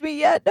one's loved me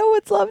yet.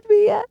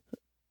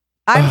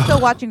 I'm still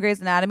watching Grey's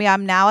Anatomy.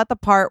 I'm now at the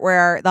part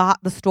where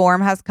the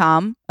storm has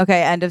come.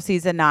 Okay, end of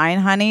season 9,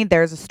 honey.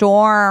 There's a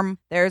storm.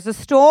 There's a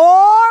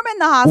storm in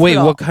the hospital. Wait,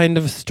 what kind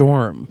of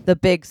storm? The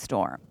big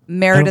storm.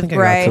 Meredith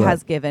Grey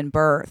has given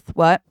birth.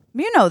 What?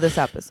 You know this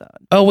episode.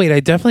 Oh, wait, I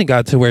definitely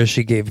got to where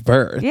she gave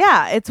birth.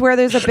 Yeah, it's where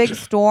there's a big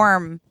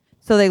storm,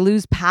 so they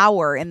lose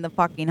power in the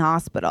fucking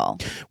hospital.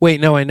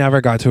 Wait, no, I never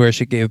got to where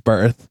she gave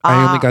birth.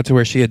 I only got to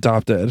where she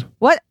adopted.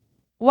 What?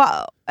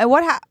 Wow.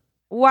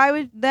 Why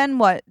would then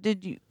what?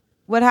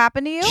 What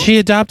happened to you? She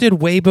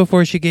adopted way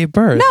before she gave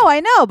birth. No, I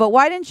know, but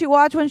why didn't you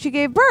watch when she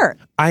gave birth?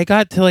 I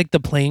got to like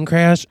the plane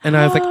crash and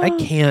I was like, I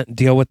can't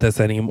deal with this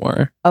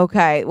anymore.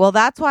 Okay, well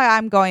that's why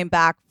I'm going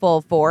back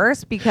full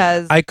force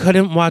because I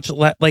couldn't watch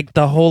like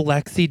the whole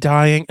Lexi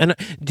dying. And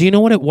do you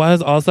know what it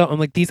was also? I'm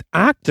like, these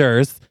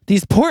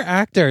poor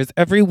actors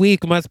every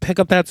week must pick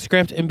up that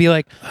script and be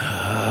like,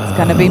 it's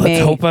going to be me.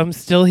 Let's hope I'm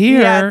still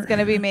here. Yeah, it's going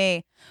to be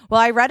me. Well,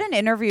 I read an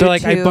interview. They're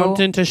like, I bumped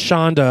into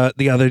Shonda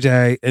the other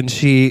day, and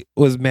she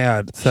was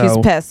mad. So she's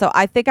pissed. So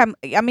I think I'm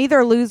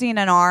either losing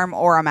an arm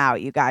or I'm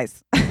out, you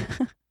guys.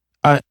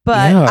 But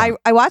yeah.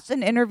 I watched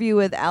an interview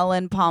with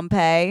Ellen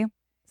Pompeo.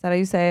 Is that how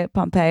you say it?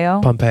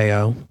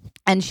 Pompeo.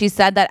 And she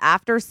said that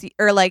after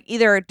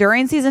either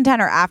during season 10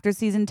 or after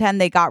season 10,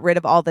 they got rid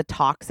of all the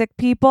toxic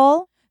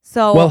people.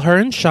 So well, her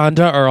and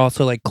Shonda are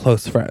also like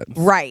close friends,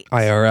 right?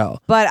 IRL.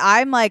 But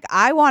I'm like,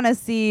 I want to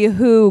see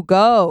who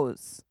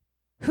goes.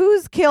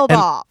 Who's killed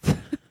off?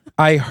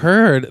 I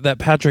heard that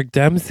Patrick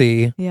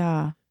Dempsey,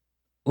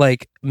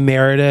 like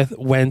Meredith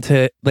went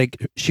to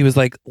she was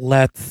like,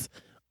 let's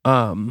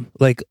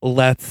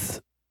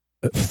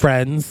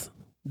friends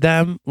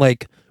them.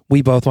 Like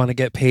we both want to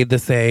get paid the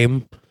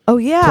same. Oh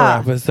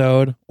yeah. Per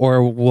episode,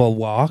 or we'll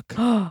walk.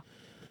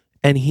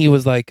 And he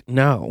was like,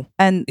 no.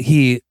 And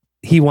he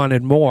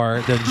wanted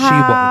more than she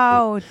wanted.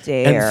 How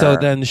dare! And so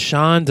then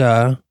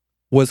Shonda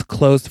was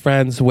close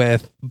friends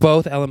with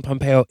both Ellen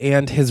Pompeo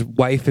and his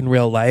wife in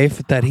real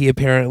life that he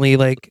apparently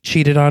like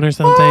cheated on or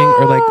something.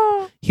 Or like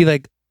he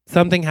like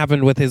something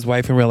happened with his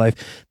wife in real life.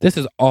 This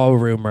is all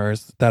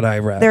rumors that I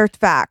read. They're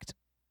fact.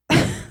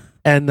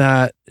 And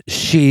that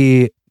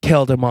she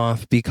killed him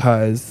off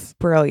because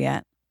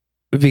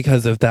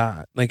of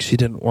that. Like she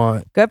didn't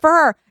want. Good for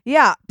her.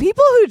 Yeah.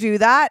 People who do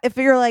that, if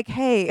you're like,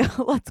 hey,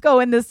 let's go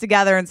in this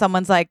together, and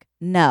someone's like,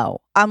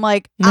 no. I'm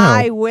like, no.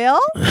 I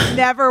will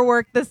never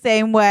work the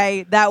same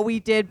way that we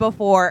did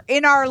before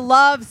in our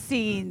love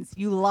scenes,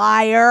 you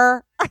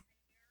liar.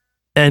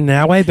 And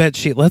now I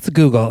bet let's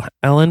Google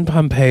Ellen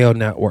Pompeo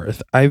net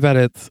worth. I bet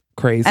it's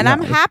crazy. And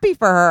I'm happy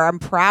for her. I'm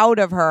proud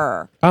of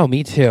her. Oh,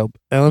 me too.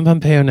 Ellen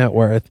Pompeo net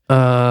worth,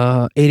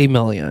 80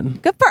 million.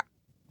 Good for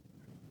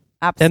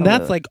Absolutely. And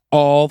that's like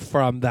all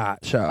from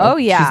that show. Oh,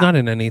 yeah. She's not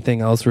in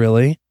anything else,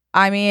 really.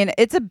 I mean,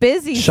 it's a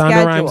busy Shonda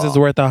schedule. Rhimes is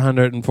worth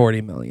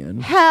 $140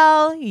 million.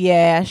 Hell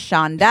yeah,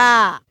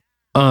 Shonda.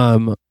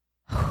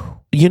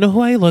 You know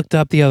who I looked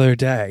up the other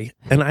day,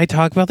 and I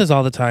talk about this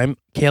all the time.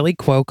 Kaylee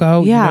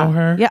Cuoco. Yeah. You know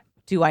her? Yeah.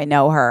 Do I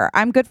know her?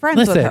 I'm good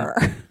friends with her.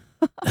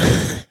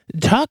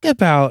 Talk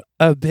about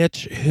a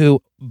bitch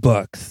who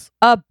books.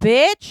 A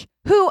bitch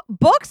who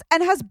books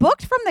and has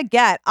booked from the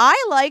get. I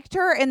liked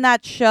her in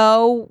that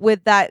show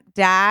with that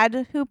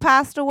dad who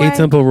passed away. 8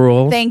 Simple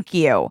Rules. Thank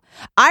you.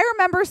 I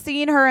remember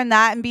seeing her in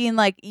that and being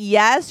like,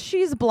 yes,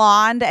 she's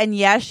blonde and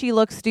yes, she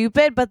looks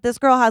stupid, but this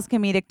girl has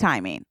comedic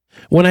timing.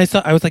 When I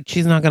saw, I was like,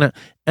 she's not gonna.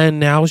 And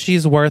now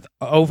she's worth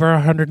over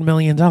 $100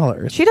 million.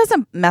 She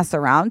doesn't mess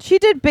around. She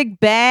did Big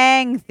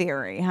Bang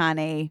Theory,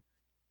 honey.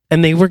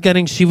 And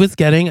she was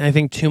getting, I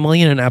think, $2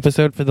 million an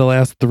episode for the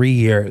last 3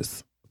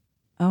 years.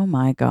 Oh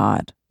my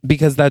God.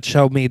 Because that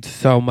show made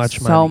so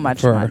much money. So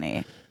much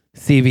money.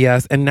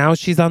 CBS. And now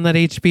she's on that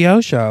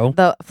HBO show.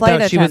 The Flight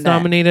Attendant. She was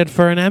nominated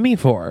for an Emmy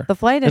for. The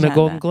Flight Attendant. And a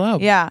Golden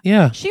Globe. Yeah.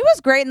 Yeah. She was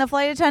great in The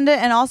Flight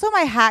Attendant. And also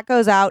my hat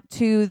goes out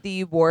to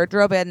the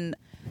wardrobe and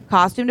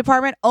costume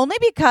department, only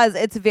because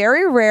it's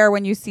very rare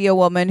when you see a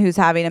woman who's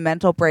having a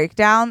mental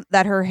breakdown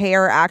that her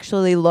hair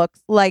actually looks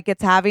like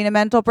it's having a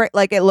mental break,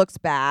 like it looks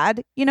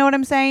bad. You know what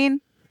I'm saying?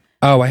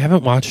 Oh, I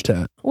haven't watched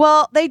it.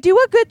 Well, they do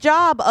a good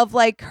job of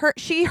like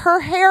her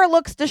hair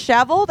looks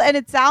disheveled and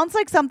it sounds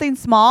like something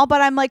small,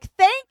 but I'm like,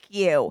 thank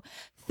you.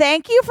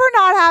 Thank you for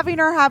not having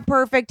her have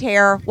perfect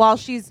hair while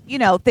she's,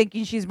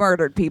 thinking she's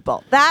murdered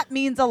people. That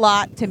means a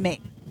lot to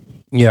me.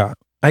 Yeah.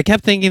 I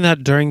kept thinking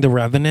that during The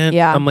Revenant.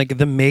 Yeah. I'm like,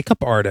 the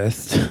makeup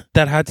artist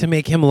that had to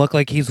make him look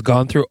like he's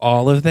gone through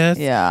all of this.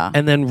 Yeah.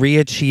 And then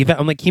re-achieve it.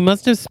 I'm like, he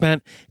must have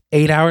spent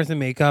 8 hours in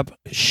makeup,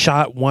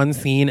 shot one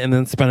scene, and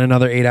then spent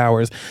another 8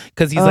 hours.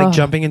 Because he's like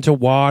jumping into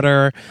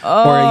water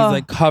or he's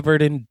like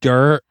covered in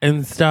dirt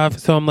and stuff.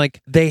 So I'm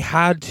like, they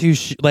had to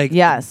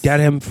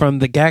get him from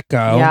the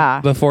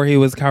get-go before he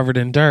was covered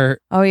in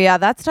dirt. Oh, yeah.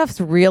 That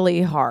stuff's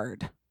really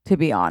hard, to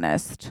be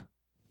honest.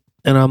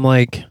 And I'm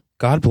like,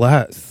 God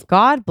bless.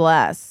 God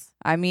bless.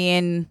 I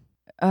mean,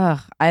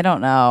 I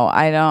don't know.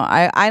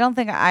 I don't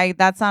think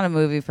that's not a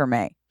movie for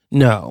me.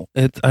 No,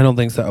 I don't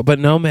think so. But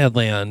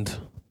Nomadland.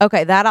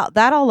 Okay, that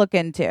I'll look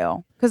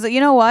into. Because you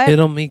know what?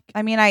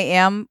 I mean, I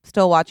am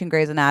still watching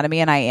Grey's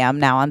Anatomy and I am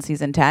now on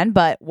season 10.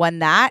 But when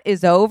that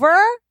is over,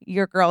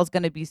 your girl's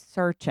going to be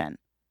searching.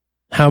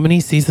 How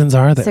many seasons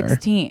are there?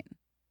 16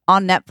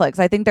 on Netflix.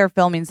 I think they're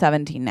filming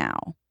 17 now.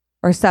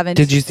 Or 17.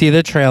 Did you see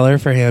the trailer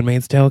for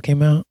Handmaid's Tale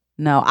came out?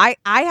 No, I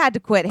had to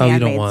quit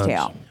Handmaid's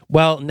Tale.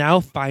 Well,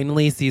 now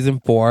finally season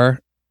 4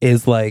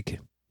 is like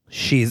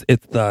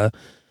the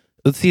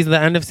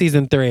end of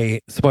season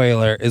 3,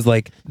 spoiler, is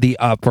like the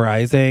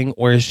uprising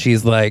where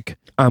she's like,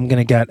 I'm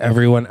gonna get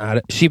everyone out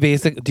of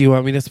do you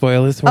want me to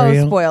spoil this for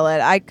you? Oh, spoil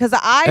it.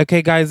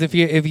 Okay, guys, if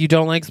you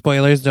don't like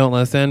spoilers, don't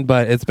listen,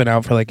 but it's been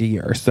out for like a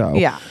year or so.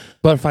 Yeah.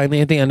 But finally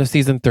at the end of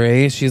season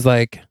 3, she's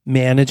like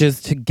manages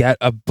to get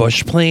a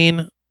bush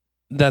plane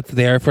that's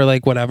there for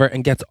like whatever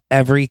and gets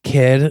every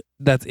kid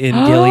that's in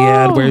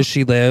Gilead where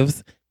she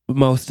lives,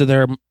 most of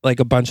their like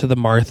a bunch of the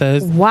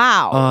Marthas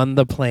on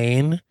the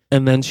plane.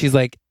 And then she's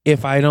like,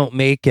 if I don't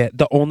make it,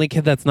 the only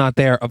kid that's not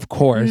there, of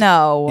course,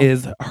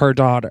 is her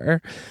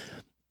daughter.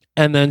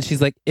 And then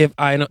she's like, if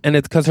I don't, and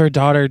it's because her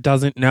daughter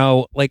doesn't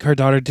know, like her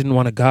daughter didn't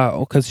want to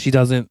go because she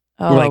doesn't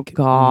know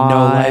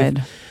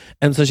life.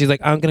 And so she's like,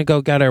 I'm going to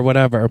go get her,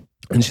 whatever.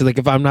 And she's like,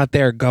 if I'm not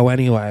there, go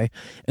anyway.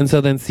 And so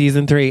then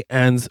season 3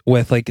 ends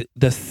with like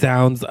the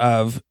sounds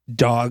of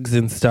dogs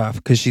and stuff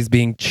because she's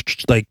being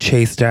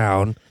chased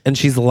down and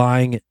she's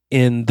lying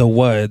in the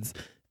woods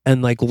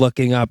and like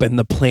looking up and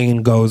the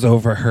plane goes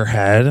over her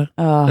head.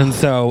 And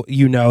so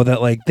that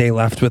like they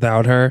left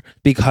without her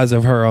because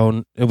of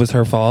it was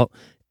her fault.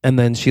 And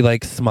then she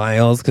like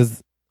smiles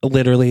because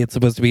literally it's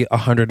supposed to be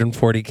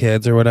 140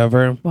 kids or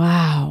whatever.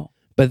 Wow.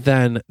 But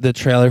then the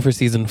trailer for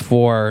season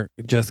 4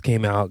 just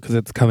came out because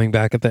it's coming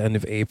back at the end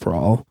of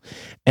April.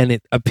 And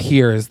it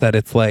appears that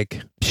it's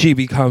like she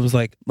becomes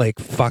like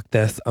fuck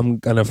this, I'm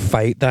gonna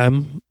fight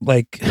them.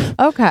 Like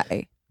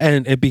okay.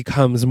 And it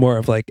becomes more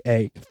of like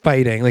a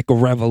fighting, like a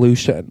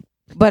revolution.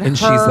 But and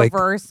her she's like,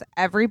 versus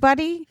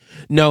everybody?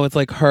 No, it's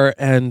like her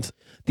and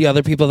the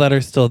other people that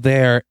are still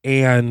there,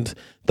 and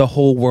the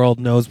whole world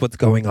knows what's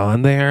going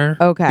on there.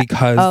 Okay.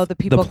 Because the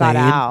people got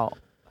out.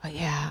 Oh,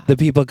 yeah. The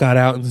people got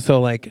out, and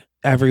so like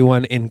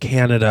everyone in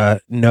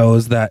Canada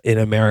knows that in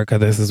America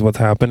this is what's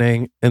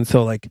happening. And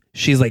so like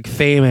she's like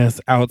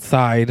famous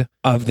outside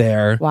of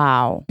there.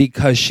 Wow.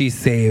 Because she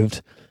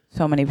saved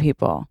so many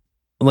people.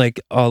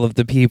 Like all of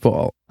the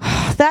people.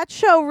 That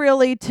show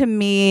really, to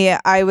me,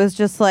 I was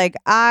just like,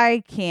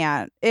 I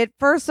can't. It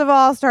first of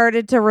all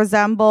started to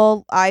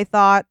resemble, I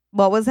thought,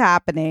 what was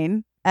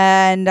happening.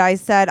 And I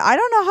said, I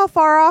don't know how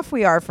far off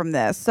we are from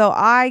this. So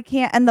I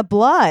can't. And the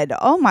blood.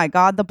 Oh my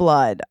God, the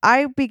blood.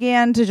 I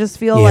began to just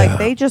feel like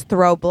they just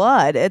throw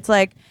blood. It's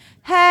like,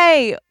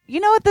 hey, you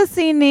know what this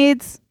scene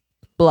needs?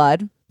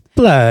 Blood.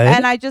 blood.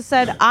 And I just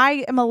said,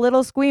 I am a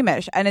little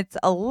squeamish, and it's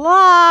a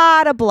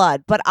lot of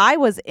blood. But I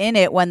was in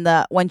it when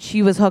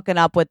she was hooking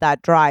up with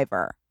that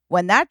driver.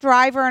 When that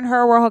driver and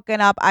her were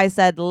hooking up, I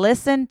said,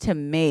 listen to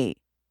me.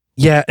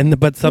 Yeah,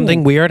 but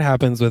something weird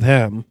happens with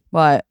him.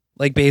 What?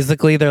 Like,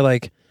 basically, they're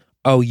like,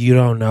 oh, you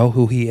don't know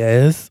who he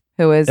is?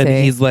 Who is and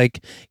he? He's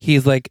like,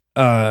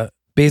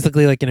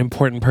 basically like an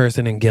important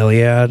person in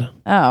Gilead.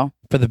 Oh.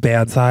 For the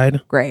bad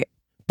side. Great.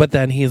 But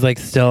then he's like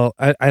still,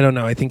 I don't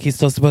know. I think he's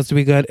still supposed to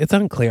be good. It's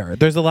unclear.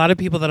 There's a lot of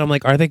people that I'm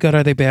like, are they good?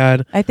 Are they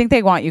bad? I think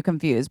they want you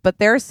confused. But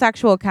their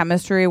sexual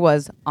chemistry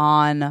was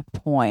on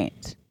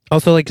point.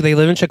 Also, like, they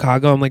live in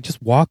Chicago. I'm like,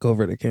 just walk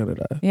over to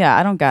Canada. Yeah,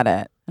 I don't get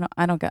it.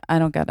 I don't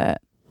get it.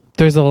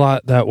 There's a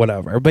lot that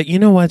whatever. But you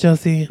know what,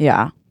 Jesse?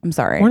 Yeah, I'm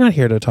sorry. We're not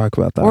here to talk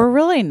about that. We're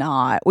really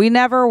not. We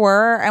never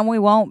were, and we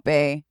won't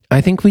be.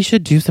 I think we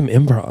should do some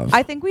improv.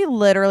 I think we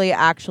literally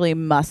actually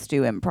must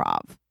do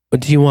improv.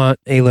 Do you want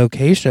a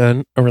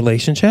location, a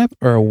relationship,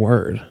 or a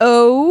word?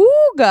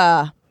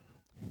 Ooga.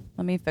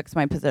 Let me fix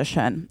my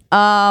position.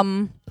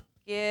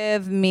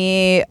 Give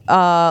me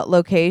a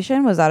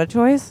location. Was that a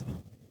choice?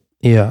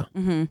 Yeah.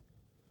 Mm-hmm.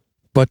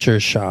 Butcher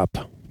shop.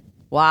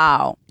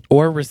 Wow.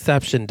 Or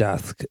reception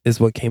desk is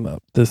what came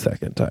up the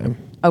second time.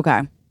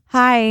 Okay.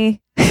 Hi.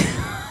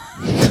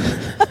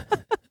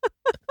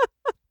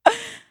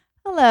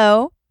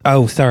 Hello.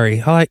 Oh, sorry.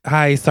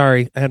 Hi,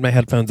 sorry. I had my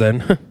headphones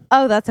in.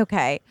 Oh, that's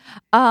okay.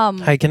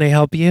 Hi, can I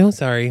help you?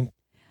 Sorry.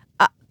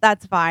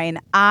 That's fine.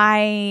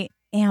 I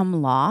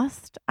am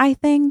lost, I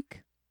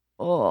think.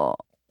 Oh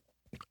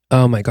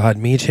my God,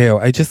 me too.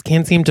 I just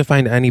can't seem to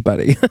find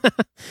anybody.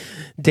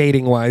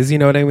 Dating wise, you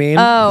know what I mean?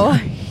 Oh,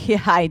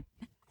 yeah.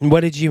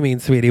 What did you mean,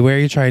 sweetie? Where are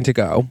you trying to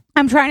go?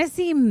 I'm trying to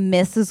see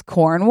Mrs.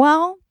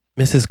 Cornwell.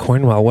 Mrs.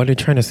 Cornwell, what are you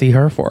trying to see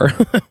her for?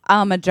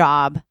 A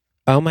job.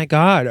 Oh my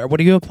God. What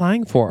are you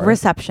applying for?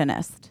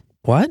 Receptionist.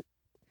 What?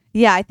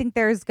 Yeah, I think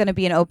there's going to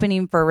be an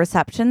opening for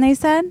reception, they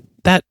said.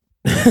 That,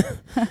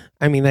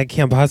 I mean, that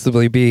can't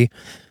possibly be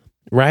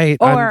right.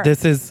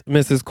 This is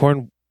Mrs.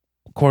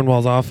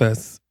 Cornwell's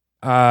office.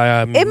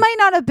 It might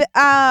not have been.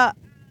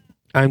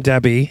 I'm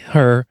Debbie,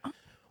 her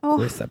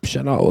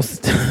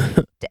receptionist.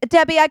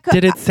 Debbie, I could.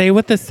 Did it say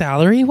what the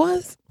salary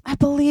was? I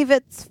believe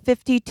it's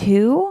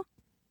 52.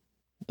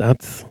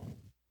 That's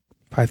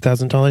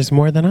 $5,000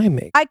 more than I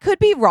make. I could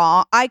be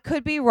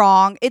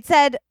wrong. It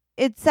said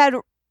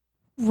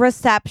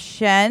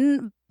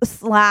reception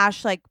 /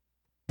 like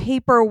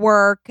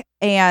paperwork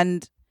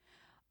and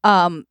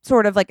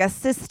sort of like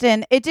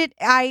assistant.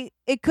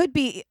 It could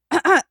be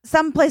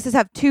some places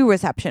have 2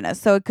 receptionists,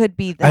 so it could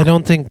be that. I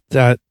don't think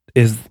that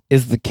is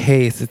the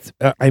case. It's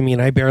I mean,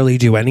 I barely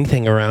do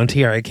anything around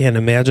here. I can't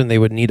imagine they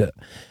would need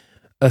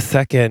a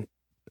second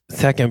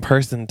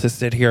person to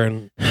sit here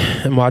and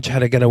watch How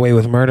to Get Away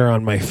with Murder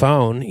on my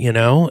phone. You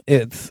know,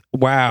 it's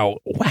wow.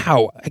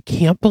 I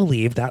can't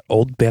believe that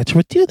old bitch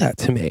would do that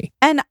to me.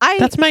 And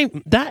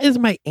that is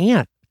my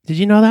aunt. Did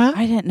you know that?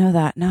 I didn't know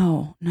that.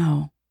 No.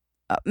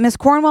 Miss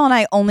Cornwell and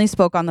I only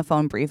spoke on the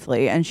phone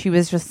briefly, and she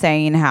was just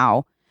saying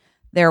how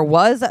there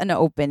was an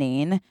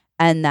opening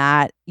and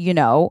that, you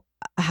know,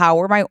 how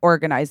were my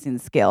organizing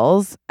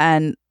skills,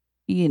 and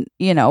you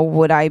know,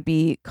 would I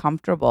be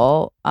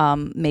comfortable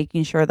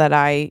making sure that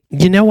I...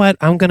 You know what?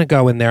 I'm going to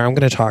go in there. I'm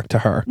going to talk to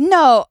her.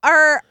 No,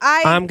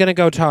 I'm going to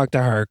go talk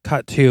to her.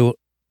 Cut to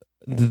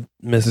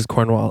Mrs.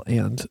 Cornwell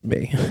and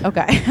me.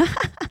 Okay.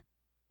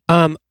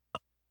 Aunt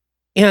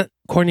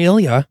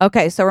Cornelia.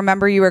 Okay, so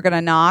remember you were going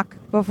to knock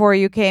before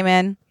you came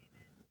in?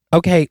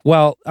 Okay,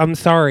 well, I'm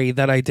sorry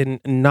that I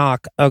didn't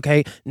knock.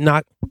 Okay,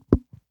 knock.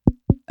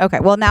 Okay,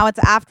 well, now it's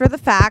after the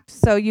fact,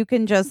 so you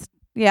can just...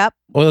 Yep.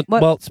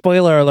 Well,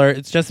 spoiler alert,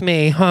 it's just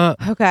me, huh?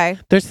 Okay.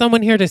 There's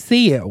someone here to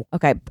see you.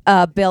 Okay,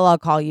 Bill, I'll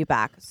call you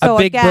back. So a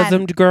big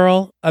bosomed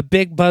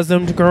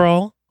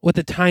girl with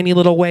a tiny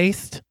little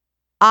waist.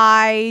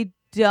 I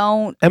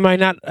don't... Am I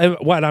not,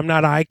 I'm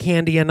not eye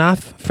candy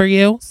enough for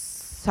you?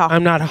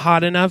 I'm not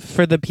hot enough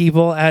for the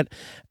people at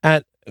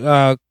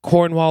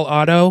Cornwall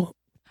Auto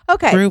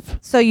Group?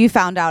 So you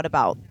found out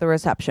about the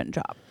reception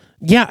job.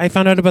 Yeah, I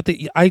found out about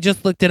I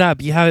just looked it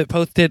up. You have it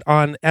posted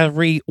on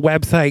every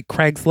website,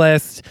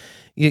 Craigslist.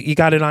 You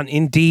got it on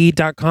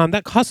Indeed.com.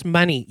 That costs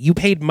money. You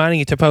paid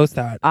money to post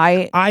that.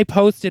 I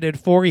posted it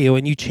for you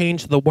and you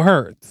changed the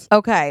words.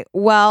 Okay.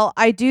 Well,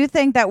 I do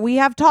think that we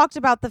have talked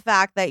about the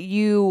fact that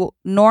you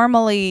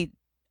normally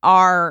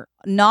are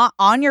not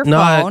on your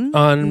phone.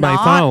 My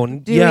phone.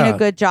 Doing a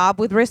good job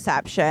with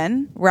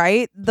reception,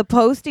 right? The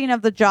posting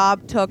of the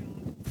job took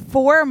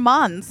 4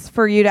 months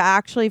for you to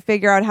actually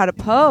figure out how to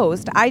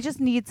post. I just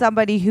need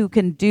somebody who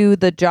can do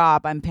the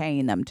job I'm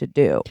paying them to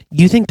do.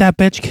 You think that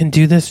bitch can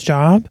do this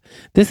job?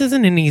 This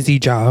isn't an easy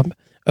job,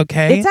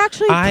 okay? It's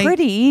actually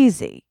pretty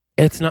easy.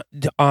 It's not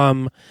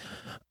but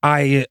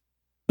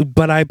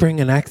I bring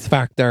an X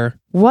factor.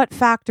 What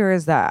factor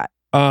is that?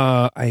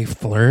 I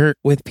flirt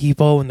with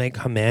people when they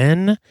come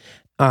in.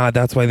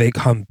 That's why they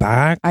come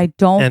back. I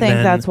don't think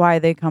that's why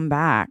they come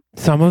back.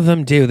 Some of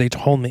them do. They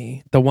told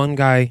me. The one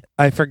guy,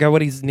 I forget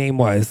what his name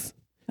was.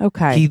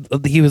 Okay.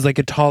 He was like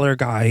a taller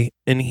guy,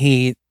 and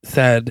he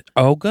said,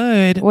 "Oh,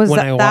 good." Was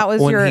when that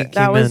was when your he that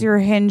came was in. your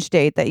hinge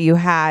date that you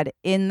had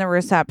in the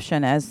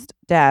receptionist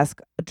desk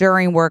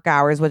during work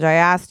hours, which I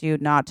asked you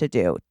not to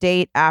do.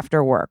 Date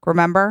after work,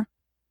 remember?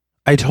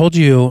 I told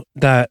you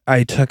that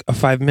I took a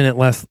 5-minute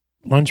less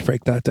lunch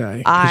break that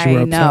day. 'Cause you were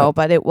I know, upset.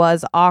 but it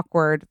was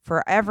awkward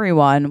for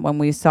everyone when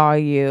we saw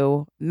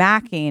you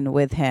macking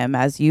with him,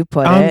 as you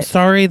put I'm it.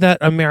 sorry that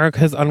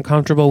America's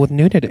uncomfortable with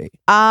nudity.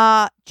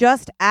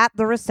 Just at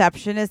the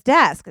receptionist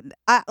desk.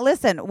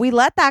 Listen, we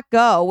let that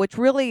go, which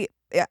really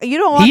you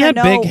don't want He to had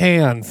know. big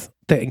hands.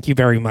 Thank you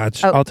very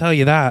much. Oh, I'll tell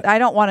you that. I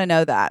don't want to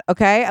know that,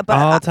 okay? But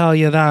I'll tell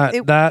you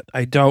that. That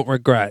I don't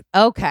regret.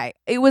 okay.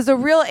 It was a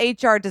real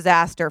HR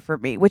disaster for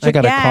me, which I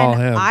gotta again, call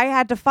him. I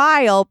had to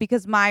file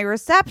because my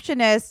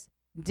receptionist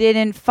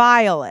didn't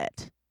file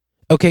it.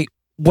 Okay,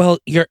 well,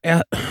 you're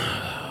at.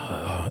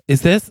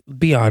 Is this?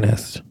 Be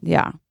honest.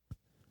 Yeah.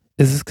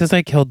 Is this because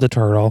I killed the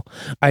turtle?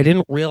 I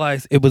didn't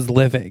realize it was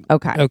living.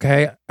 Okay.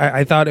 Okay.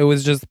 I thought it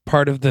was just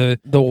part of the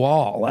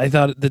wall. I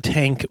thought the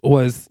tank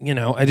was,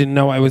 I didn't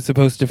know I was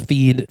supposed to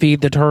feed the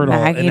turtle.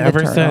 Maggie and the ever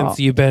turtle. since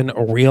you've been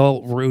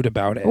real rude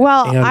about it.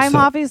 Well, And I'm so-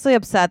 obviously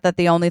upset that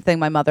the only thing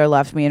my mother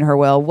left me in her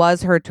will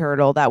was her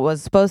turtle that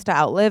was supposed to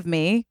outlive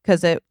me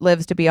because it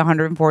lives to be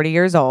 140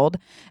 years old.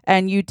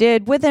 And you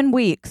did, within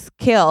weeks,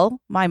 kill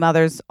my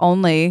mother's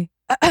only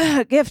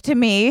gift to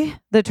me,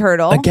 the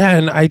turtle.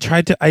 Again, I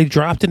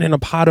dropped it in a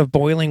pot of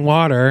boiling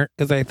water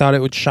because I thought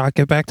it would shock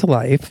it back to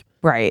life.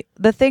 Right.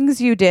 The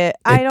things you did,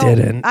 It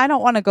didn't. I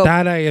don't want to go.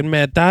 That I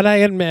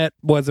admit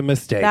was a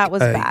mistake. That was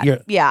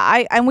bad.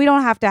 Yeah, and we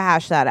don't have to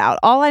hash that out.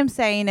 All I'm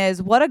saying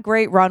is what a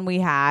great run we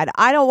had.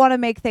 I don't want to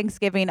make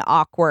Thanksgiving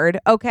awkward,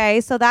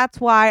 okay? So that's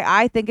why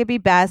I think it'd be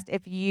best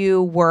if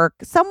you work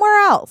somewhere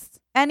else,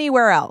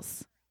 anywhere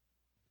else.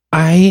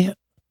 I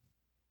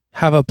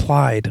have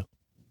applied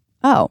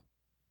Oh,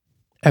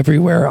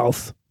 everywhere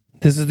else.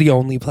 This is the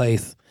only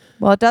place.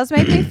 well, it does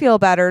make me feel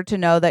better to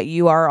know that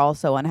you are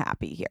also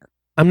unhappy here.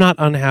 I'm not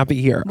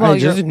unhappy here. Well, I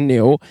just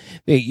knew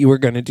that you were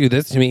going to do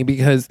this to me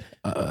because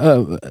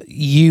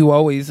you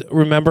always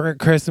remember at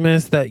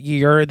Christmas that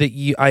year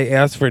that I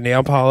asked for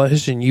nail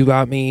polish and you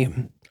got me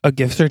a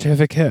gift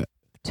certificate.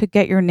 To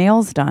get your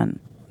nails done.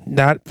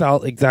 That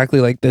felt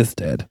exactly like this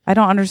did. I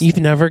don't understand.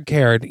 You've never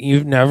cared.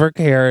 You've never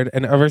cared.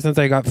 And ever since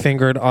I got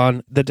fingered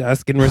on the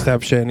desk in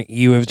reception,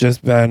 you have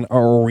just been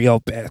a real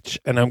bitch.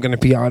 And I'm going to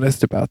be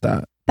honest about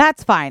that.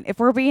 That's fine. If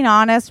we're being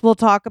honest, we'll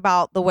talk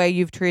about the way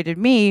you've treated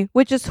me,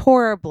 which is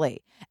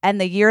horribly. And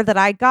the year that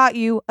I got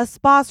you a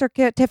spa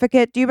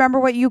certificate, do you remember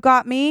what you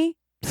got me?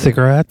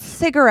 Cigarettes?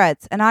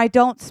 Cigarettes. And I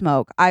don't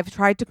smoke. I've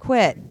tried to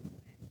quit.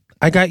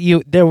 I got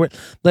you. There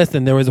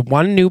was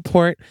one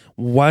Newport,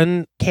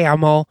 one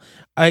Camel.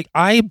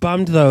 I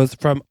bummed those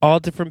from all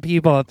different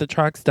people at the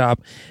truck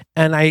stop,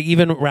 and I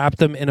even wrapped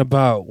them in a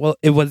bow. Well,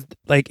 it was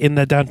like in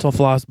the dental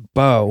floss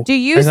bow. Do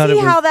you see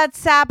how that's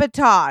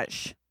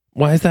sabotage?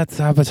 Why is that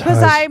sabotage?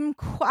 Because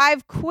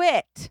I've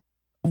quit.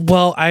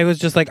 Well, I was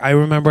just like, I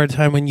remember a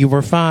time when you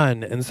were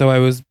fun, and so I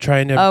was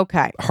trying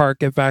to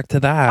hark it back to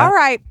that. All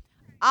right.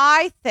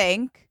 I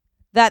think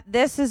that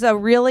this is a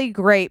really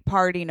great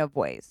parting of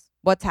ways.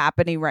 What's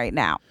happening right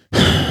now.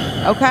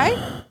 Okay?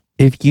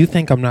 If you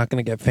think I'm not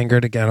going to get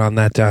fingered again on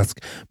that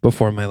desk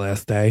before my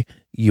last day,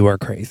 you are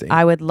crazy.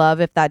 I would love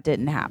if that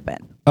didn't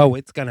happen. Oh,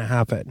 it's going to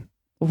happen.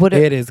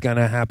 It is going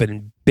to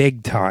happen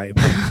big time.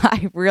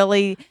 I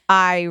really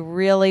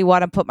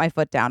want to put my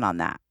foot down on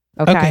that.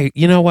 Okay.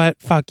 You know what?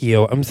 Fuck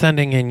you. I'm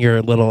sending in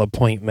your little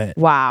appointment.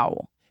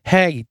 Wow.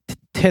 Hey,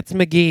 Tits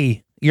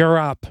McGee, you're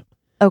up.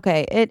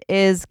 Okay. It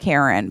is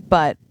Karen,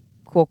 but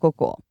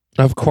cool.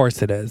 Of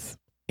course it is.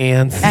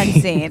 And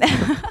scene.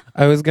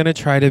 I was going to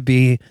try to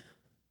be.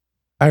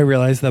 I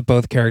realized that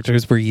both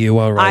characters were you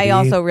already. I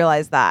also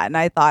realized that. And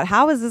I thought,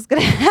 how is this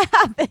going to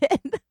happen?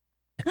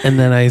 And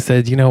then I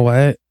said, you know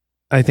what?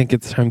 I think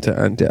it's time to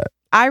end it.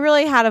 I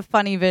really had a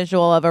funny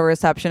visual of a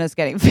receptionist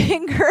getting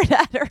fingered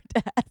at her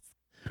desk.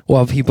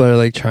 While people are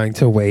like trying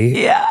to wait.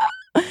 Yeah.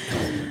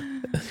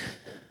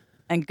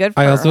 And good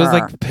for her. I also was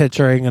like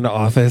picturing an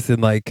office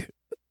in like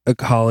a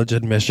college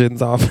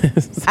admissions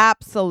office.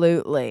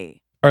 Absolutely.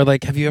 Or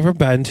like, have you ever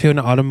been to an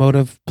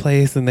automotive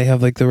place and they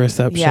have like the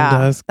reception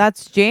desk?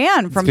 That's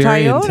Jan from it's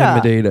very Toyota.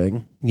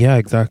 Intimidating. Yeah,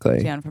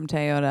 exactly. Jan from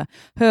Toyota,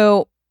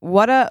 who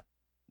what a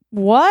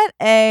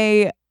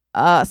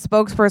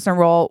spokesperson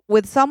role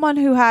with someone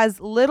who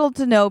has little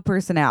to no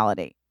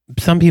personality.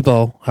 Some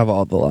people have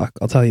all the luck.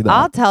 I'll tell you that.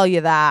 I'll tell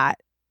you that.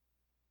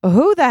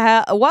 What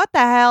the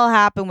hell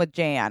happened with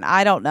Jan?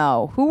 I don't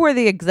know. Who were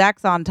the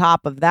execs on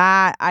top of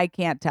that? I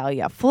can't tell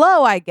you.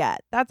 Flo, I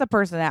get. That's a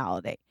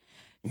personality.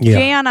 Yeah.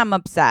 Jan, I'm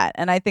upset.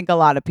 And I think a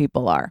lot of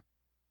people are.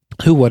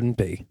 Who wouldn't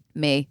be?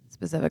 Me,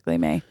 specifically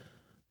me.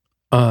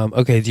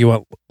 Okay, do you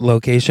want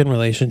location,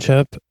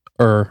 relationship,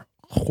 or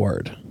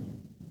word?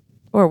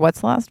 Or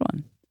what's the last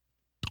one?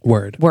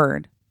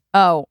 Word.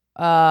 Oh,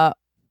 yeah,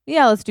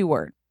 let's do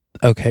word.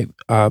 Okay,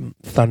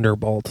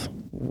 Thunderbolt.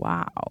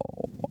 Wow.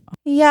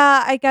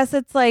 Yeah, I guess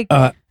it's like.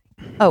 Sorry,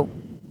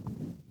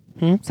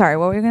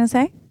 what were you going to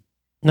say?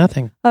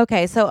 Nothing.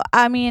 Okay, so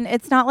I mean,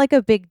 it's not like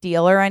a big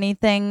deal or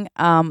anything.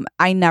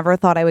 I never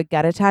thought I would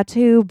get a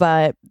tattoo,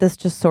 but this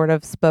just sort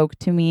of spoke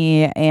to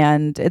me,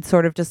 and it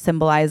sort of just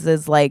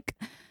symbolizes like,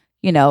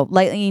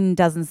 lightning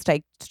doesn't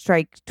strike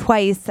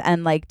twice,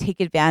 and like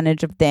take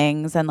advantage of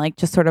things, and like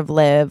just sort of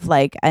live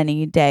like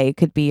any day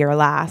could be your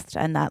last,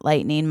 and that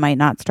lightning might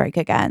not strike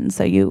again,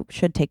 so you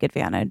should take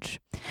advantage.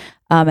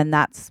 And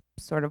that's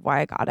sort of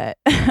why I got it.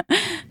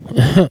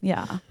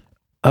 Yeah.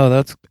 Oh,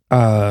 that's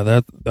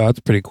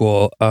pretty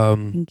cool.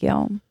 Thank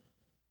you.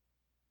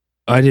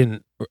 I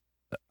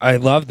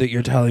love that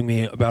you're telling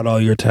me about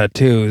all your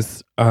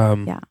tattoos.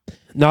 Yeah.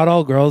 Not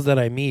all girls that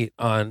I meet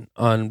on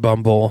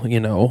Bumble,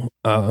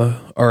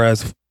 are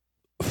as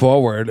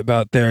forward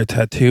about their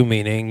tattoo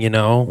meaning,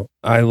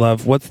 I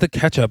love, what's the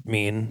ketchup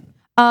mean?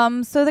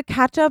 So the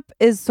catch up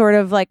is sort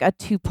of like a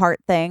two-part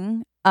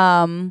thing.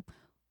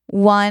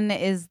 One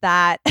is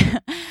that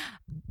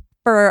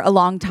for a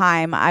long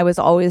time, I was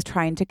always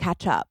trying to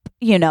catch up,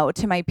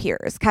 to my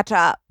peers, catch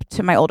up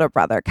to my older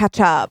brother, catch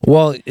up.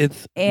 Well,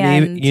 it's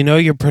maybe,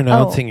 you're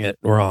pronouncing it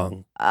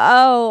wrong.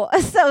 Oh,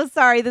 so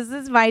sorry. This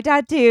is my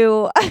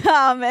tattoo,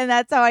 and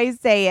that's how I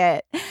say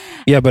it.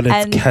 Yeah, but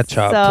it's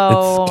ketchup.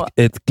 So,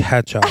 it's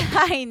ketchup.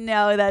 I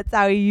know that's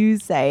how you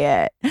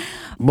say it.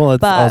 Well,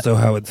 it's also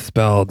how it's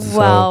spelled.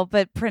 Well,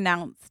 but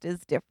pronounced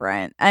is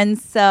different. And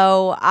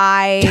so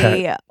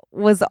I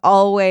was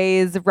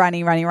always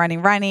running.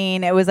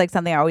 It was like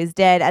something I always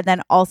did. And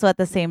then also at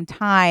the same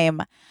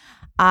time,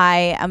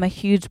 I am a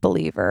huge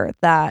believer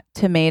that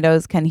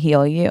tomatoes can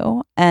heal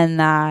you, and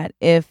that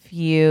if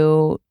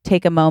you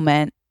take a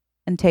moment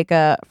and take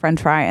a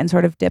French fry and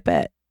sort of dip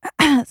it,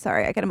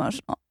 sorry, I get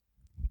emotional,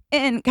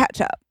 in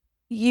ketchup,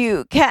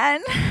 you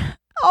can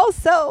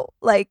also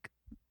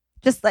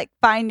just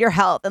find your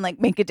health and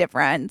make a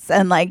difference,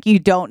 and you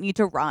don't need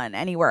to run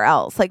anywhere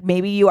else.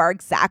 Maybe you are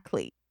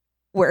exactly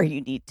where you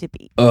need to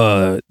be.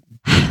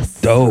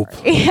 Dope.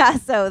 Yeah,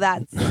 so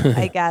that's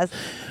I guess.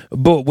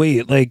 But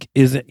wait,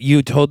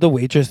 you told the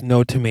waitress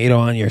no tomato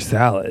on your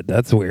salad?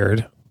 That's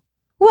weird.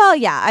 Well,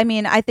 yeah. I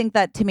mean, I think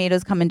that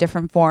tomatoes come in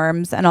different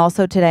forms, and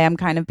also today I'm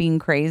kind of being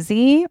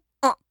crazy.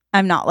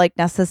 I'm not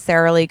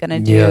necessarily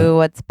gonna do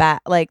what's bad,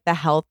 the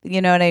health.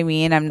 You know what I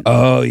mean?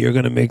 You're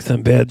gonna make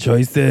some bad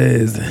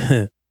choices.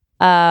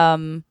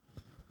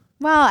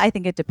 Well, I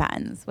think it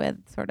depends with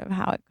sort of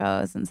how it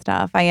goes and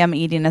stuff. I am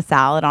eating a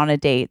salad on a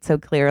date, so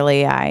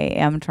clearly I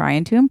am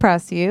trying to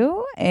impress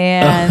you.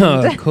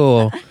 And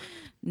cool.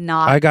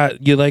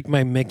 You like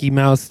my Mickey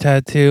Mouse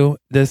tattoo?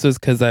 This was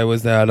because I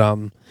was at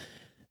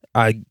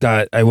I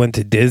went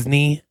to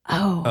Disney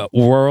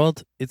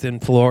World. It's in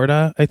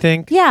Florida, I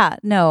think. Yeah.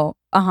 No.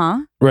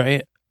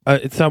 Right.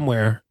 It's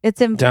somewhere.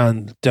 It's in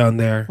down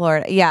there,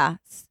 Florida. Yeah.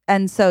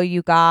 And so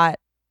you got.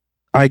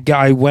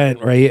 I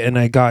went, right, and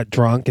I got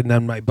drunk, and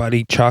then my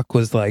buddy Chuck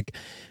was like,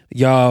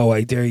 "Yo,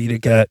 I dare you to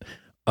get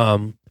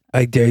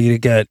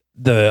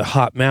the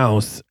hot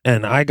mouse,"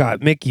 and I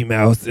got Mickey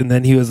Mouse, and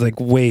then he was like,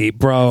 "Wait,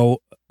 bro,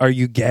 are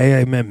you gay?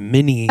 I meant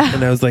Minnie,"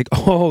 and I was like,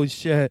 "Oh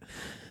shit."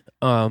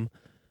 So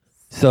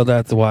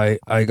that's why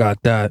I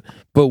got that.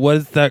 But what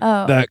is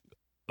that?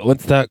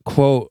 What's that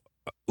quote?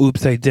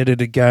 "Oops, I did it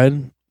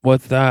again."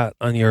 What's that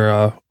on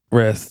your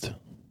wrist?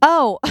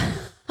 Oh,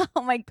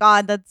 oh my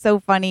God, that's so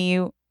funny.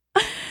 You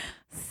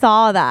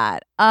saw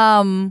that.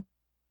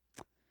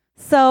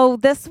 So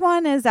this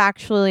one is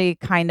actually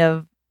kind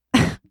of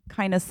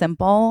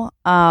simple.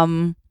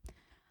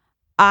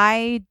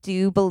 I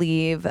do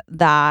believe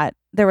that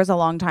there was a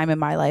long time in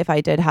my life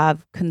I did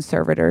have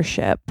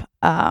conservatorship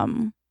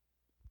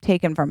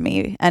taken from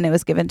me, and it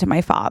was given to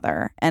my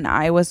father, and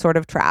I was sort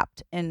of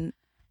trapped in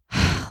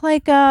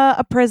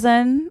a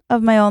prison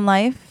of my own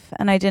life,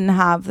 and I didn't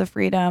have the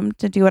freedom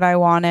to do what I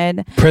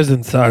wanted.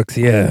 Prison sucks.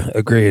 Yeah,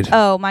 agreed.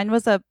 Oh, mine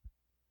was anyhow.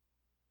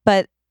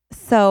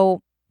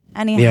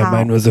 Yeah,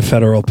 mine was a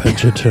federal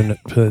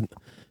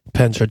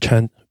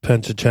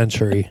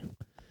penitentiary.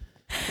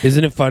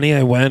 Isn't it funny?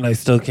 I went, I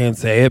still can't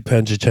say it.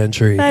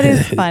 Penitentiary. That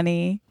is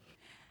funny.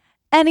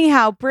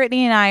 Anyhow,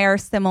 Brittany and I are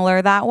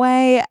similar that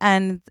way,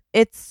 and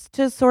it's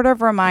to sort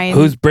of remind.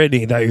 Who's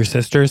Brittany? That your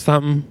sister or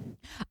something?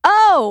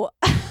 Oh,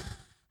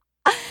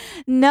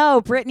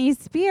 no, Britney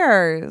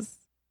Spears.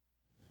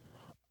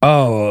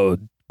 Oh,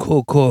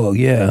 cool.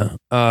 Yeah.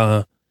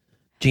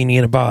 Genie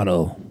in a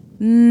bottle.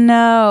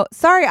 No,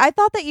 sorry. I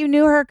thought that you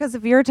knew her because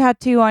of your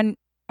tattoo on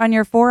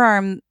your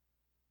forearm.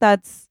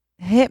 That's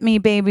 "Hit Me,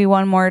 Baby,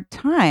 One More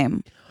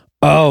Time."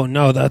 Oh,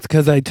 no, that's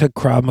because I took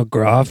Krav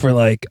Maga for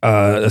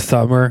a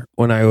summer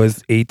when I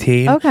was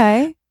 18.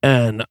 Okay.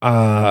 And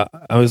I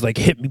was like,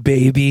 "Hit me,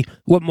 baby,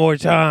 one more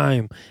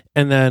time."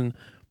 And then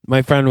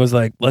my friend was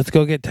like, "Let's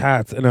go get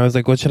tats." And I was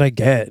like, "What should I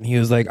get?" And he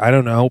was like, "I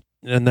don't know."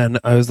 And then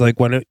I was like,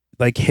 "When it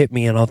hit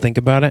me and I'll think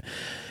about it."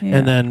 Yeah.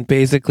 And then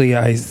basically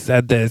I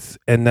said this,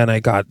 and then I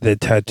got the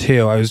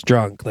tattoo. I was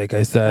drunk, like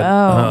I said.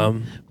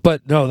 Oh.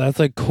 But no, that's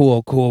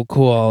cool.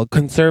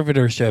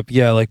 Conservatorship.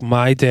 Yeah,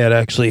 my dad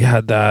actually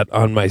had that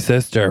on my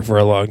sister for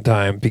a long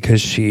time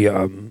because she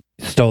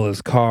stole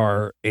his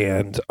car,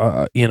 and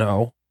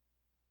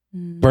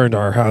burned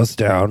our house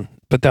down.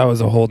 But that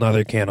was a whole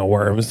nother can of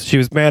worms. She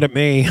was mad at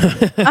me.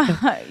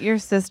 Your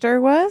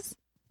sister was?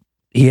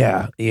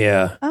 Yeah.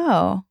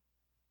 Oh.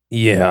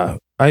 Yeah.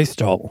 I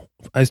stole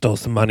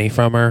some money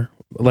from her,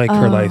 like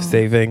her life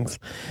savings.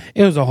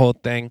 It was a whole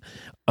thing.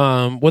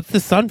 What's the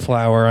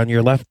sunflower on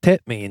your left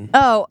tit mean?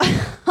 Oh.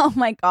 Oh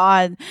my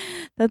God.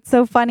 That's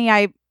so funny.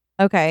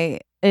 Okay.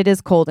 It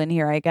is cold in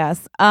here, I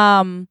guess.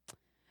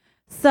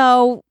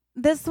 So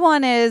this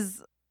one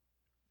is.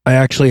 I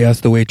actually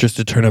asked the waitress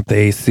to turn up the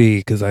AC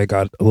because I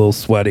got a little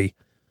sweaty.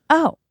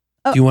 Oh.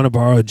 Do you want to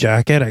borrow a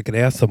jacket? I could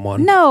ask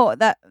someone. No,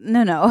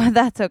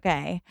 that's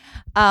okay.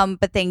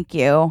 But thank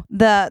you.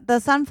 The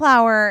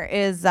sunflower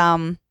is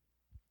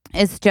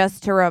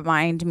just to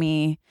remind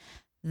me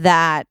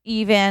that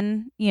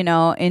even,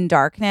 in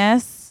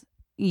darkness,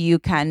 you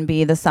can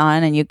be the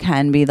sun and you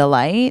can be the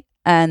light,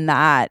 and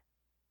that,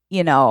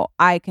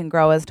 I can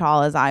grow as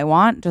tall as I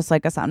want, just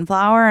like a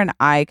sunflower, and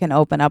I can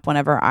open up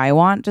whenever I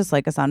want, just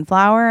like a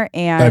sunflower.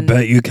 And I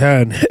bet you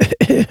can.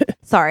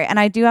 sorry, and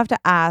I do have to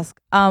ask,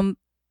 on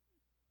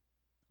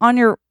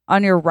your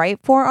right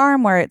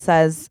forearm where it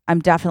says "I'm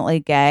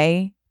definitely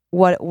gay,"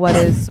 what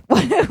is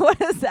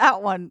what is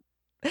that one?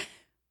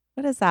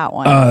 What is that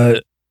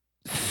one?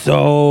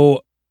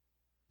 So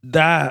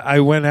that I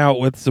went out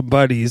with some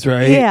buddies,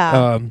 right?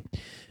 Yeah.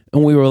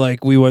 And we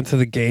went to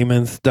the game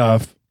and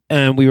stuff.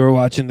 And we were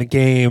watching the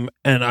game,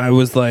 and I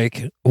was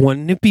like,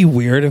 wouldn't it be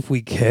weird if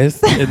we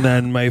kissed? And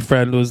then my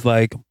friend was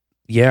like,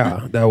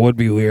 yeah, that would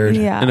be weird.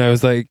 Yeah. And I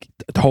was like,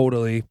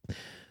 totally.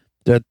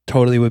 That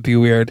totally would be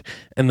weird.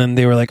 And then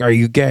they were like, are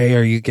you gay?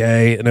 Are you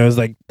gay? And I was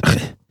like,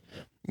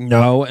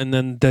 no. And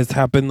then this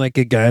happened like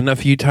again a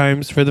few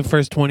times for the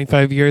first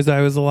 25 years I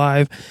was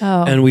alive.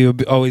 Oh. And we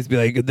would always be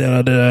like,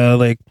 da, da, da,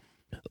 like,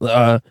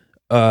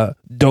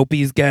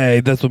 Dopey's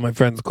gay. That's what my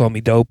friends call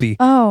me, Dopey.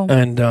 Oh.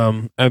 And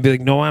I'd be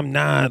like, no, I'm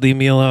not. Leave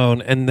me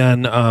alone. And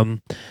then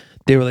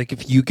they were like,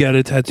 if you get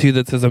a tattoo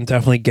that says I'm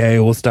definitely gay,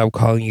 we'll stop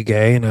calling you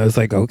gay. And I was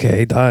like,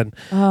 okay, done.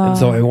 And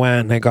so I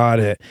went and I got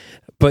it.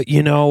 But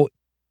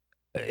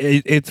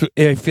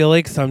I feel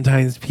like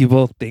sometimes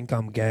people think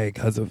I'm gay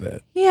because of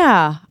it.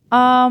 Yeah.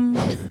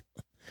 And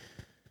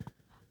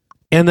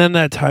then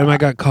that time I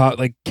got caught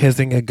like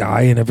kissing a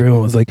guy, and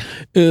everyone was like,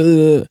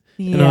 ugh.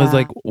 Yeah. And I was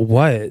like,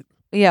 what?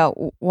 Yeah.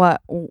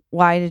 What?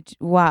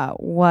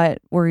 What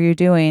were you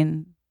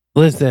doing?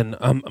 Listen,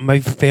 my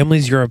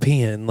family's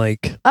European.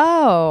 Like,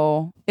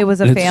 Oh, it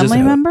was a It's just family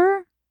how-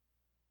 member?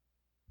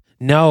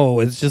 no,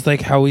 it's just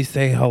like how we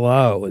say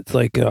hello. It's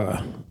like,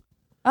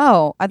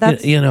 Oh,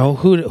 that's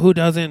who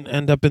doesn't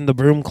end up in the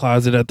broom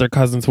closet at their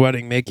cousin's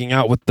wedding making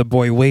out with the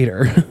boy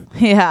waiter?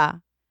 yeah.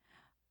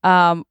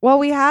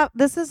 Well,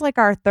 this is like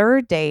our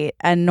third date,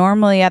 and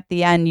normally at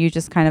the end you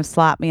just kind of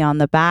slap me on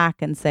the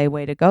back and say,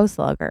 "Way to go,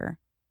 slugger."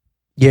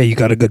 Yeah, you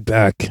got a good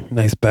back.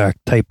 Nice back.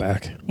 Tight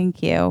back.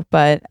 Thank you,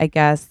 but I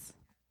guess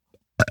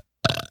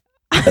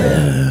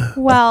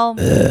well,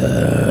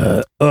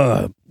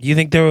 you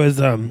think there was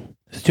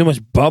there's too much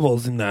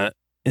bubbles in that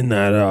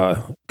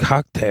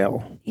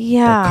cocktail?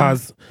 yeah.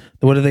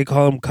 What do they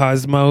call them?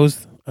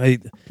 Cosmos. I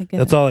think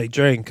That's all I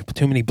drink.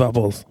 Too many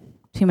bubbles.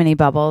 too many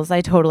bubbles.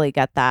 I totally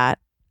get that.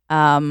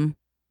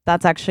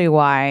 That's actually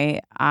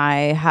why I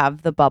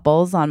have the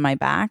bubbles on my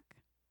back.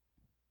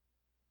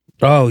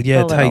 Oh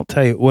yeah, A little.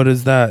 tight. What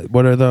is that?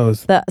 What are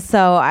those?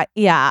 I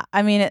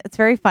mean, it's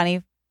very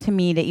funny to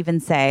me to even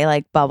say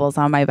like bubbles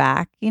on my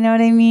back. You know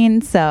what I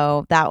mean?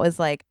 So that was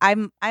like, I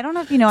don't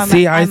know if you know.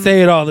 I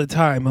say it all the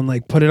time. I'm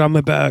like, put it on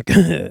my back.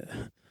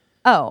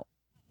 Oh.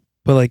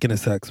 But like in a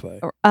sex way.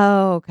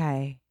 Oh,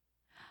 okay.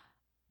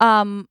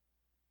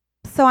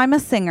 So I'm a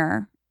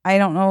singer. I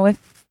don't know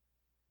if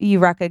you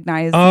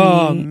recognize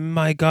Oh me.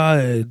 my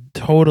God,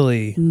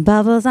 totally.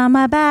 Bubbles on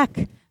my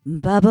back.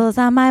 Bubbles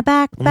on my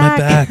back. On my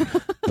back.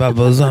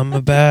 Bubbles on my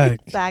back.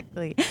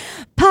 Exactly.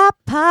 Pop,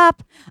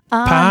 pop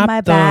on Pop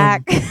my them.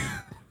 back.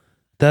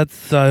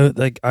 That's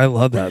I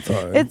love that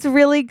song. It's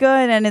really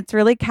good and it's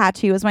really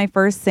catchy. It was my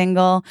first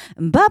single.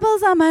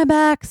 Bubbles on my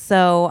back.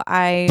 So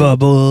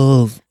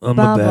Bubbles on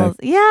my back.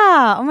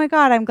 Yeah. Oh my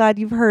God. I'm glad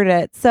you've heard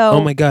it. So.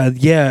 Oh my God.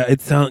 Yeah.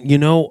 It sounds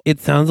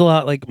a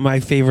lot like my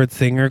favorite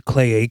singer,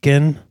 Clay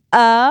Aiken.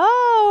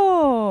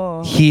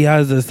 Oh. He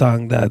has a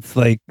song that's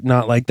like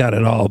not like that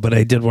at all, but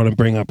I did want to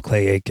bring up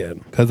Clay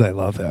Aiken because I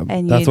love him.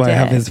 And that's you why I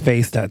have did. his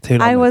face tattooed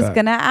on I my was back.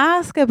 going to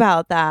ask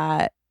about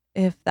that.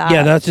 If that.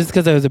 Yeah, that's just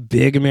because I was a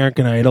big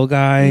American Idol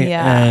guy.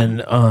 Yeah.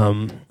 And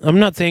I'm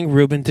not saying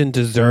Ruben didn't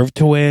deserve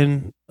to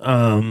win.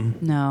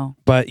 No.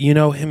 But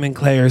him and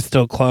Clay are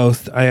still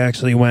close. I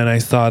actually went, I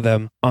saw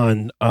them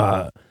on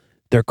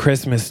their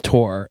Christmas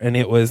tour, and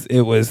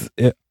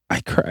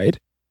I cried.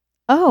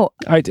 Oh.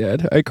 I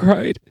did. I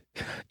cried.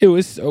 It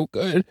was so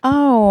good.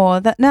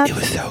 Oh, that's It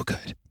was so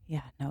good.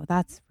 Yeah, no,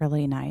 that's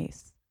really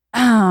nice.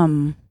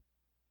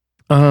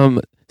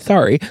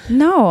 Sorry.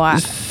 No.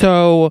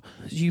 So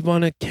you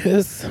want to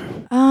kiss?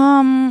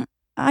 I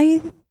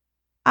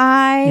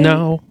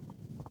No.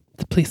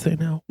 Please say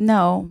no.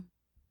 No.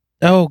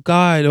 Oh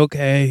God.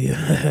 Okay.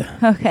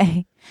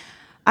 Okay.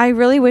 I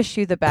really wish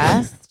you the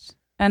best.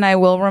 And I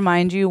will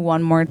remind you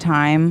one more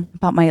time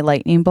about my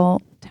lightning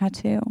bolt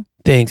tattoo.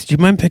 Thanks. Do you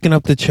mind picking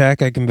up the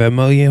check? I can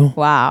Venmo you.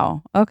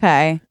 Wow.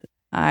 Okay.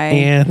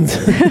 And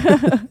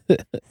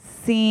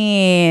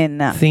Scene.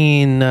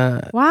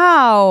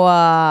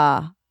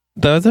 Wow.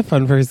 That was a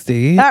fun first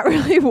date. That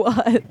really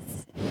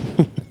was.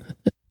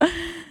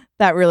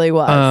 That really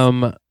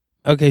was.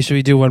 Okay, should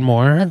we do one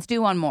more? Let's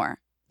do one more.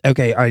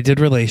 Okay, I did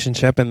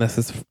relationship, and this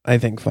is, I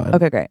think, fun.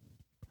 Okay, great.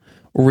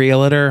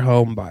 Realtor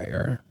home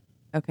buyer.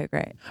 Okay,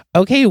 great.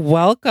 Okay,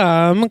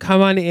 welcome.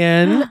 Come on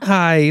in.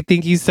 Hi,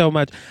 thank you so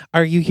much.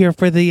 Are you here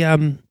for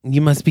the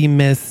you must be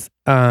Miss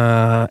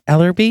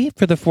Ellerby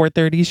for the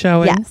 4:30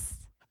 showing? Yes.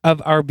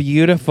 Of our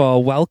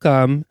beautiful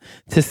welcome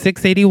to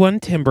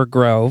 681 Timber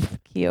Grove.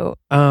 Cute.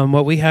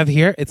 What we have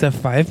here, it's a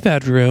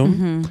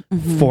 5-bedroom,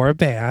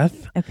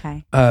 4-bath.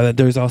 Okay.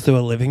 There's also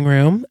a living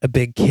room, a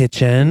big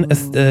kitchen,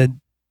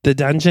 the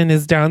dungeon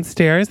is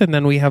downstairs, and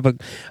then we have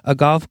a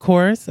golf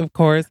course, of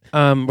course.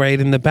 Right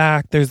in the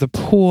back, there's a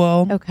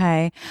pool.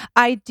 Okay.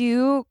 I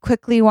do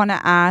quickly want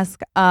to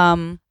ask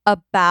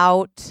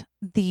about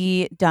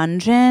the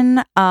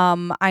dungeon.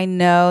 I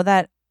know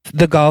that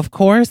the golf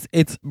course,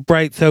 it's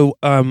bright. So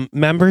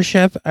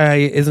membership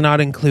is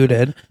not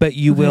included, but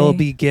you will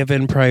be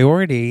given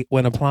priority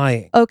when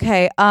applying.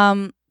 Okay.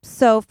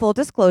 So full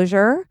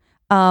disclosure,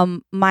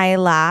 my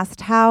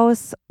last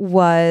house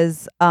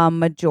was a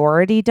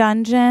majority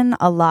dungeon,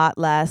 a lot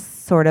less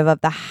sort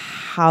of the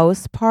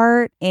house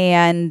part.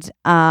 And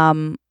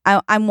I'm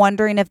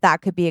wondering if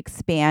that could be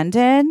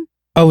expanded.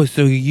 Oh,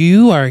 so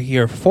you are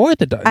here for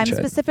the dungeon. I'm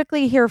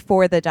specifically here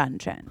for the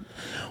dungeon.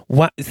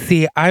 What?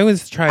 See, I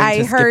was trying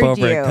to skip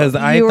over it because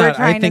I thought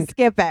I think to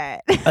skip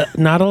it.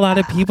 Not a lot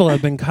of people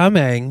have been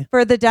coming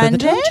for the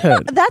dungeon.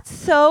 That's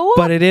so.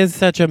 But it is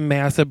such a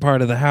massive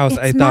part of the house.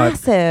 It's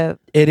massive.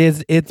 It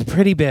is. It's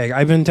pretty big.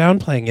 I've been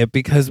downplaying it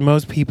because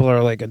most people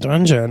are like, a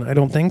dungeon. I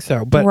don't think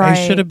so. But I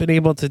should have been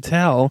able to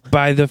tell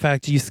by the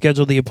fact you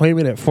scheduled the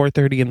appointment at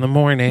 4:30 in the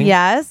morning.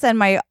 Yes, and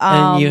my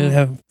and you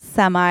have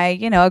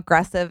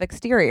aggressive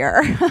exterior.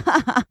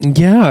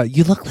 Yeah,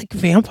 you look like a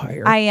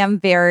vampire. I am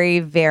very,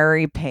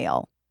 very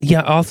pale.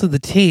 Yeah, also the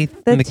teeth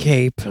and the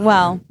cape.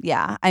 Well,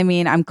 yeah. I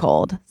mean, I'm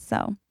cold,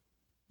 so.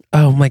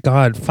 Oh my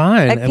God,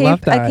 fine. I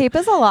love that. A cape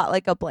is a lot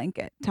like a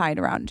blanket tied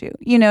around you.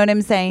 You know what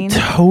I'm saying?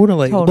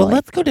 Totally. Well,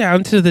 let's go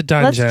down to the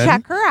dungeon. Let's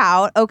check her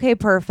out. Okay,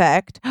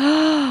 perfect.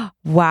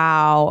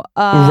 Wow.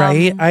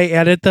 Right? I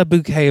added the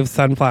bouquet of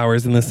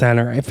sunflowers in the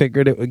center. I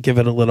figured it would give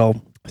it a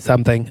little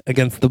something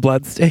against the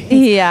blood stain.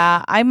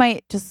 Yeah, I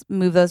might just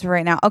move those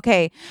right now.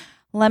 Okay,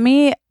 let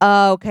me.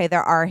 Okay,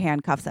 there are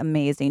handcuffs.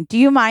 Amazing. Do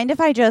you mind if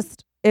I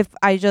just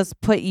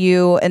put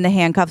you in the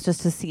handcuffs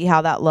just to see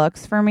how that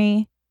looks for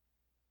me?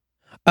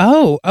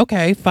 Oh,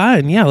 okay,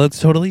 fine. Yeah, let's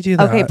totally do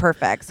that. Okay,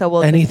 perfect. So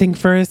we'll anything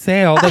for a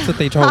sale. That's what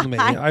they told me.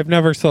 I've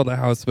never sold a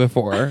house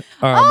before.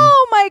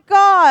 Oh my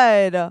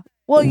God.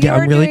 Well, yeah,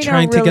 I'm really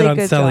trying to get on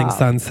selling job.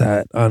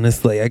 Sunset.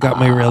 Honestly, I got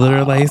my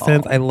realtor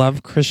license. I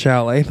love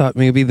Chriselle. I thought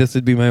maybe this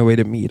would be my way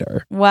to meet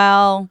her.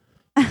 Well,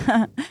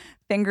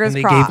 fingers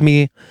crossed.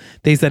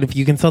 They said if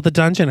you can sell the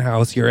dungeon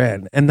house, you're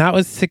in, and that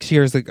was 6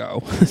 years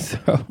ago.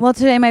 So, well,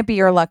 today might be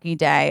your lucky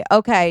day.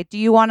 Okay, do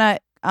you want to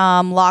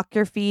lock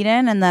your feet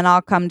in, and then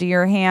I'll come to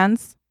your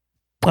hands?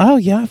 Oh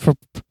yeah, for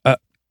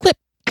clip.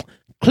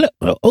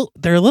 Oh,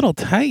 they're a little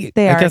tight.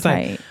 They are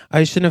tight.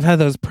 I shouldn't have had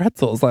those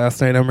pretzels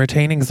last night. I'm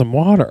retaining some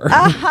water.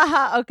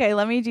 Okay,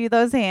 let me do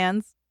those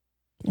hands.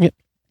 Yep.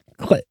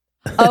 Clip.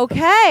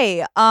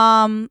 Okay.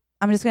 I'm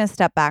just gonna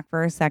step back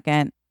for a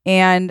second.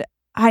 And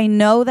I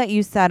know that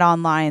you said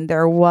online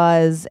there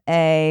was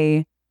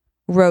a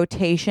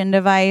rotation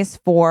device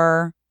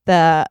for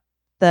the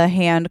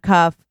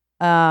handcuff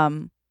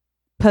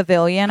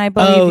pavilion, I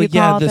believe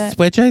called it. The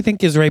switch I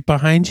think is right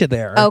behind you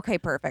there. Okay,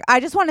 perfect.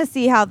 I just want to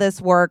see how this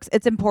works.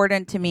 It's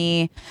important to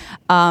me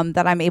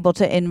that I'm able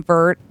to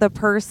invert the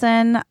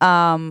person.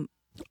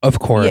 Of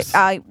course.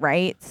 Yeah,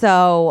 right.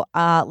 So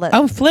let's.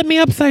 Oh, flip me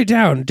upside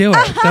down. Do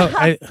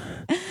it.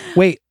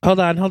 Wait, hold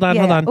on.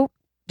 Oh.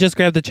 Just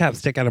grab the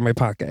chapstick out of my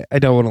pocket. I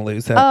don't want to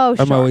lose it. Oh,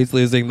 I'm always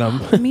losing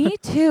them. Me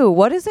too.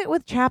 What is it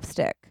with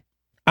chapstick?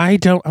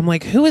 I'm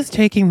like, who is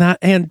taking that?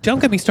 And don't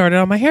get me started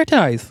on my hair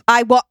ties.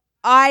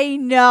 I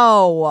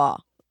know.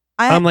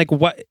 I'm like,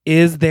 what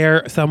is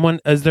there?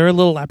 Is there a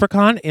little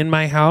leprechaun in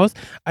my house?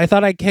 I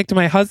thought I kicked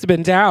my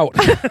husband out.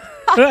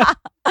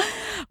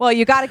 Well,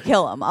 you got to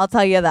kill him. I'll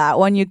tell you that.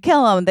 When you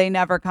kill them, they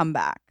never come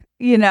back.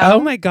 You know? Oh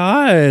my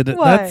God.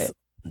 What?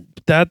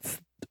 That's.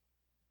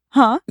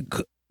 Huh?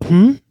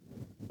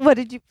 What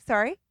did you?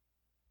 Sorry?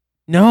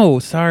 No,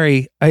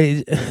 sorry.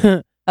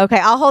 Okay,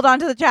 I'll hold on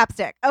to the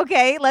chapstick.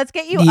 Okay, let's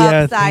get you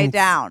upside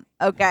down.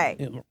 Okay.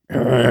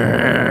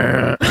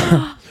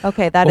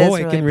 Okay, that is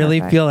really I can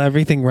really feel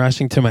everything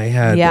rushing to my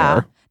head. Yeah.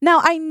 There. Now,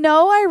 I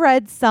know I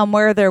read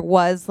somewhere there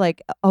was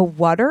like a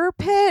water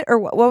pit or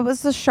what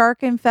was the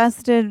shark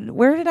infested?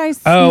 Where did I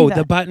see that?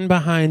 The button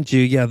behind you.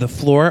 Yeah, the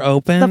floor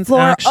opens. The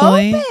floor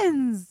actually.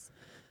 opens.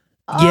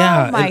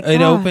 Yeah, oh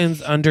it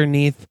opens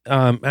underneath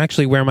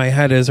actually where my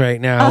head is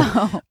right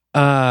now.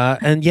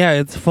 And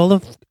yeah,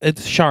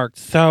 it's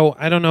sharks. So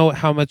I don't know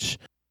how much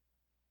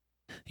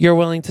you're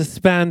willing to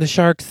spend. The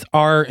sharks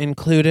are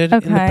included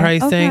in the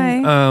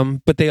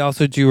pricing. But they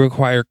also do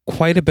require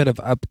quite a bit of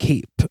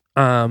upkeep.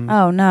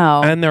 Oh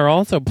no. And they're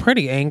also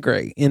pretty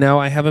angry.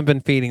 I haven't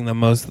been feeding them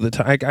most of the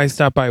time. I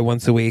stop by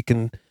once a week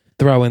and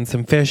throw in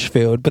some fish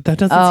food, but that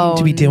doesn't seem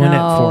to be doing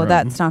it for them.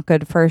 That's not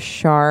good for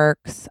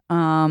sharks.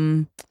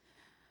 Okay,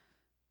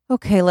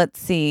 let's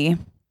see.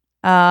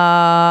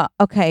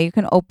 Okay, you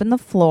can open the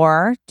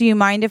floor. Do you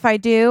mind if I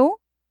do?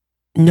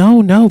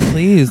 No,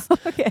 please.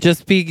 Okay.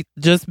 Just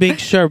make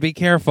sure, be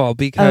careful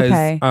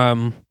because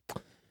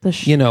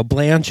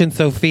Blanche and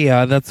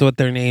Sophia, that's what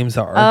their names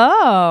are.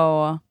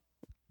 Oh.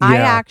 Yeah. I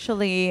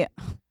actually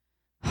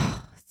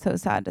so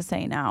sad to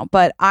say now,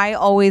 but I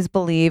always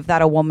believe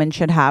that a woman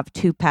should have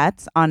two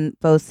pets on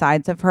both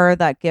sides of her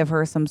that give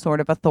her some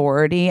sort of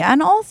authority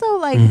and also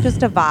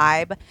just a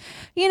vibe.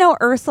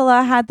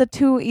 Ursula had the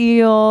two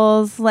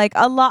eels,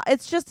 a lot.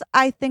 It's just,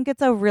 I think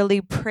it's a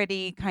really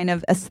pretty kind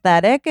of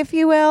aesthetic, if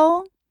you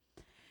will.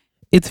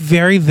 It's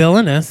very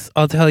villainous,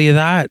 I'll tell you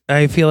that.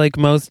 I feel like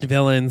most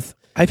villains,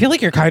 I feel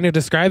like you're kind of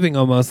describing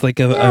almost like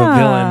a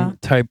villain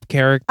type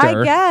character.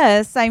 I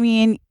guess. I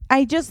mean,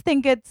 I just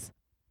think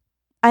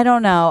I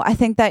don't know. I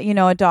think that,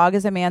 a dog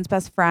is a man's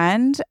best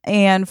friend.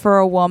 And for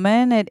a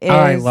woman, it is.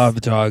 I love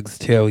dogs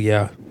too.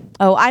 Yeah.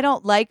 Oh, I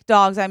don't like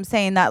dogs. I'm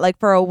saying that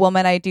for a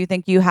woman, I do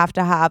think you have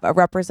to have a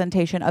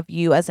representation of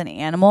you as an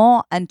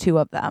animal and two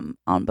of them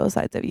on both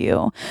sides of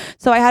you.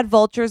 So I had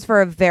vultures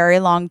for a very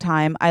long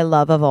time. I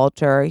love a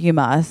vulture. You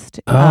must.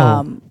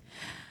 Oh.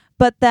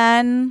 But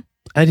then.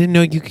 I didn't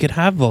know you could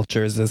have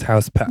vultures as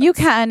house pets. You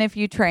can if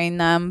you train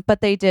them,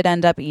 but they did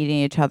end up eating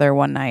each other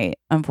one night,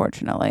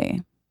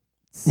 unfortunately.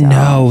 So,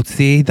 no,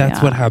 see,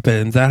 that's what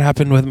happens. That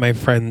happened with my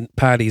friend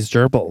Patty's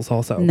gerbils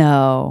also.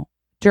 No.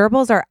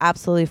 Gerbils are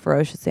absolutely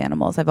ferocious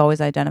animals. I've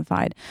always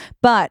identified.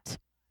 But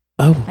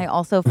I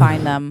also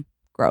find them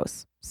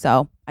gross.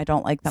 So I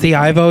don't like them. See,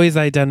 I've always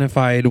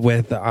identified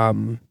with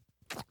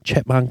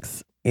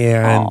chipmunks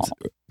and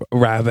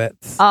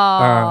rabbits.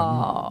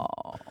 Oh.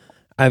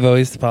 I've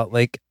always felt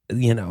like,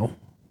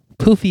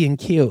 poofy and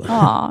cute.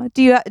 Aw.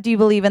 Do you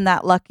believe in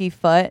that lucky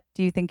foot?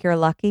 Do you think you're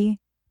lucky?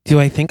 Do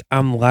I think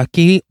I'm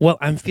lucky? Well,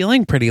 I'm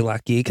feeling pretty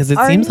lucky because it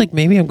seems like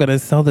maybe I'm going to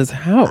sell this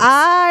house.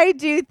 I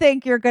do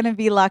think you're going to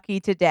be lucky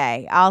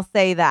today. I'll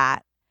say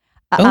that.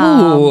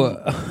 Oh.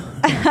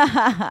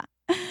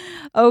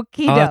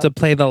 Okie I'll have to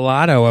play the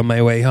lotto on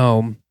my way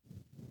home.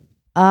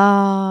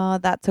 Oh,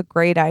 that's a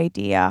great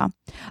idea.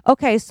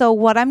 Okay, so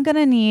what I'm going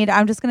to need,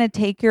 I'm just going to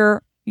take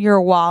your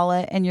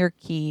wallet and your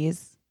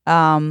keys.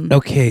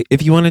 Okay,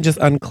 if you want to just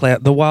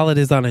unclip, the wallet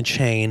is on a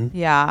chain.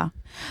 Yeah.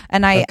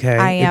 And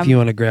if you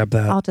want to grab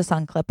that, I'll just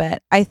unclip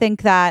it. I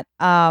think that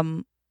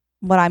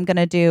what I'm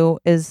gonna do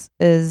is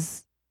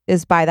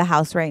buy the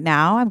house right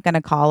now. I'm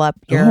gonna call up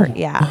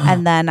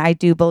and then I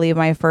do believe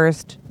my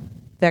first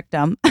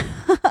victim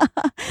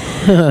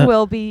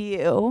will be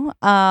you.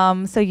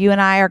 So you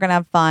and I are gonna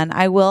have fun.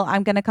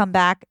 I'm gonna come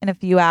back in a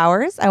few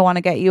hours. I want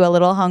to get you a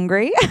little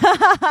hungry.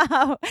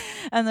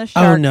 And the sharks.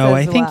 Oh no,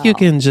 I think you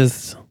can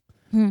just.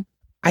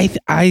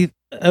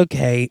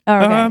 Okay.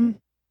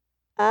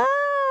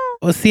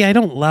 Well, see, I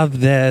don't love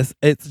this.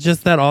 It's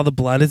just that all the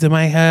blood is in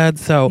my head.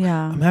 So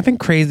I'm having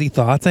crazy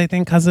thoughts, I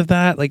think, because of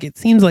that. It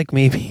seems like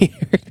maybe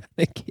you're going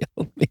to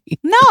kill me.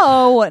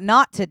 No,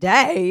 not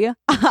today.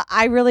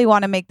 I really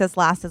want to make this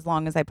last as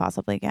long as I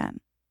possibly can.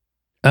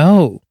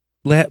 Oh,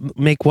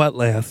 make what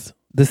last?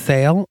 The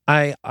sale?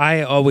 I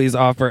always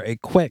offer a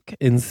quick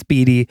and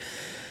speedy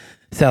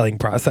selling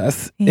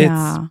process.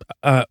 Yeah.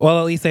 It's, well,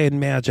 at least I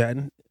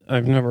imagine.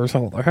 I've never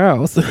sold a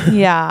house.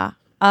 Yeah.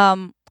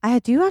 I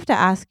do have to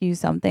ask you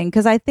something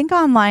because I think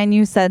online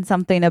you said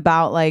something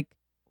about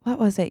what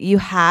was it? You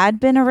had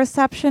been a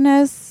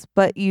receptionist,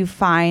 but you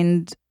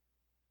find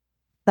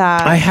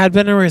that I had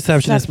been a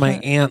receptionist. My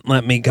aunt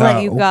let me go.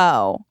 Let you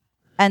go,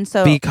 and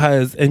so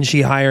and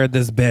she hired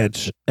this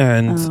bitch,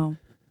 and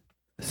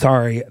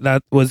sorry,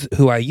 that was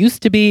who I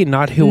used to be,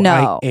 not who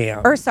I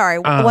am. Or sorry,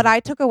 what I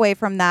took away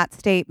from that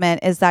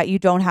statement is that you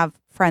don't have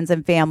friends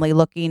and family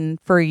looking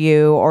for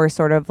you or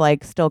sort of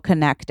still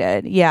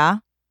connected. Yeah.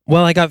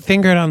 Well, I got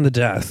fingered on the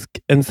desk,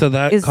 and so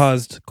that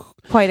caused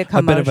quite a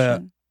commotion. Bit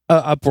of a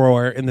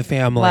uproar in the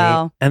family.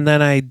 Wow. And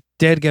then I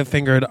did get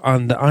fingered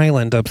on the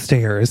island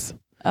upstairs.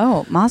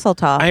 Oh, mazel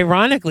tov.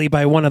 Ironically,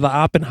 by one of the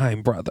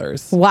Oppenheim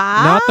brothers.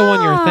 Wow. Not the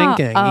one you're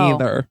thinking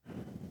either.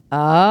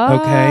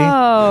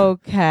 Oh,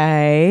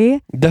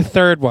 okay. The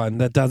third one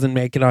that doesn't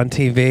make it on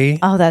TV.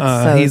 Oh,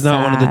 that's so he's sad.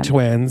 not one of the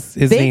twins.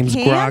 His name's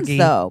Groggy.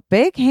 Though.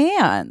 Big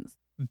hands.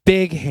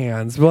 Big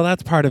hands. Well,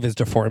 that's part of his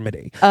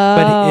deformity.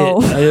 Oh.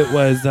 But it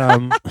was...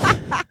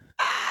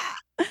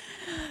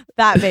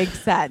 that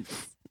makes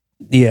sense.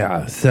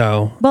 Yeah,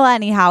 so... Well,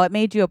 anyhow, it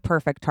made you a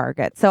perfect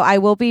target. So I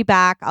will be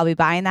back. I'll be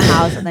buying the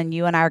house, and then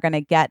you and I are going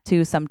to get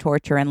to some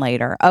torturing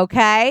later.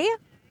 Okay?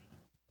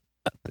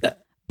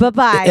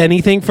 Bye-bye.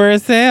 Anything for a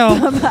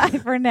sale. Bye-bye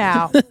for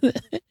now.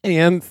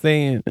 And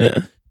saying...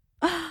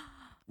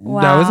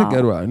 Wow. That was a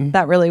good one.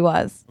 That really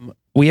was.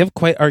 We have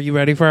are you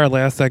ready for our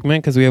last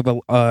segment? Because we have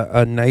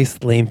a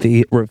nice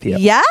lengthy review.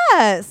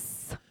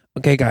 Yes.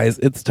 Okay, guys,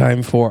 it's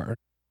time for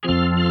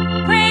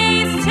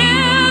Praise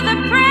to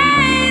the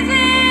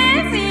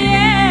praises,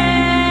 yeah.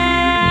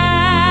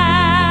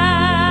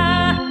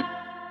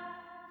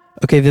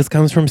 Okay, this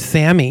comes from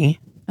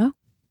Sammy. Oh.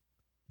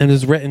 And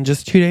is written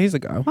just 2 days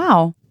ago.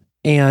 Wow.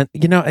 And,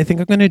 I think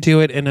I'm going to do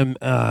it in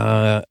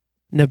a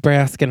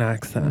Nebraskan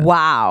accent.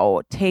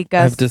 Wow. Take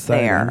us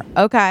there.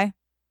 Okay.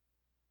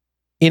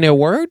 In a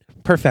word,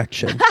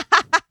 perfection.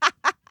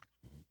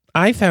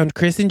 I found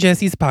Chris and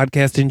Jesse's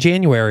podcast in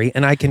January,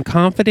 and I can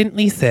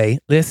confidently say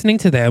listening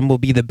to them will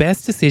be the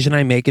best decision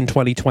I make in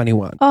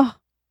 2021. Oh.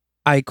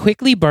 I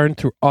quickly burned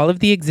through all of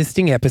the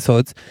existing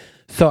episodes,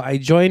 so I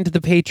joined the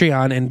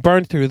Patreon and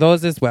burned through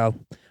those as well.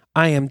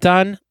 I am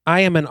done. I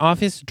am an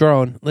office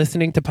drone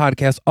listening to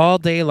podcasts all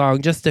day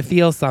long just to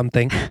feel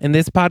something, and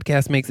this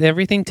podcast makes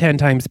everything 10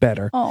 times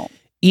better. Oh.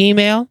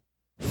 Email,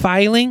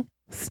 filing,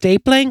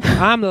 stapling.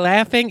 I'm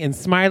laughing and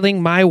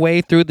smiling my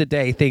way through the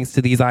day thanks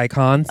to these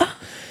icons.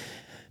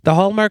 The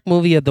Hallmark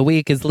movie of the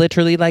week is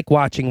literally like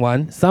watching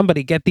one.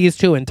 Somebody get these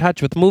two in touch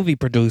with movie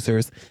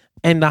producers.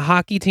 And the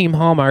hockey team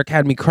Hallmark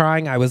had me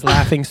crying. I was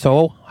laughing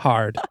so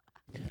hard.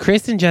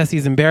 Chris and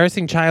Jesse's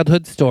embarrassing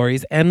childhood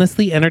stories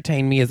endlessly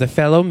entertain me as a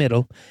fellow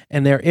middle,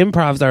 and their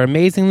improvs are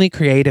amazingly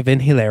creative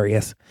and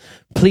hilarious.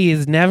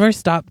 Please never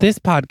stop this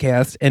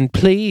podcast, and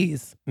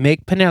please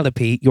make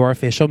Penelope your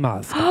official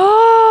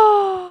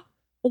mascot.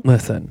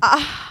 Listen,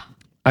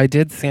 I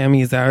did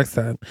Sammy's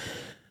accent.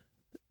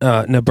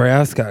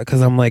 Nebraska,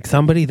 because I'm like,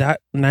 somebody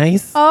that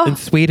nice and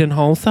sweet and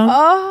wholesome.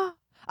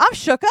 I'm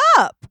shook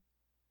up.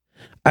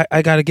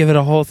 I got to give it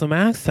a wholesome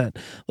accent.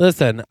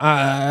 Listen,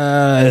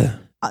 number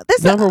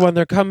one,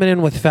 they're coming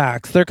in with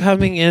facts. They're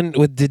coming in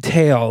with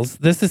details.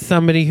 This is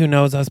somebody who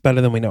knows us better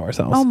than we know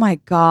ourselves. Oh my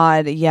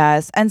God,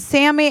 yes. And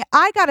Sammy,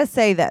 I gotta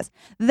say this.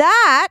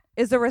 That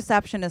is a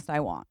receptionist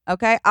I want,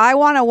 okay? I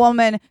want a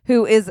woman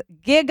who is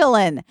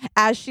giggling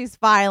as she's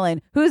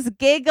filing, who's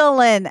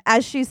giggling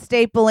as she's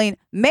stapling,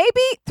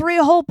 maybe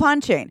 3-hole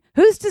punching.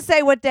 Who's to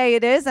say what day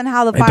it is and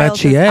how the I bet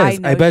she is.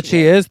 I bet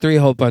she is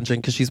 3-hole punching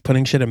because she's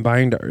putting shit in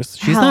binders.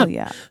 She's Hell not.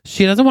 Yeah.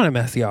 She doesn't want a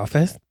messy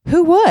office.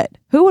 Who would?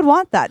 Who would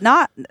want that?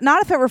 Not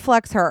if it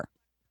reflects her.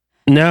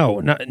 No,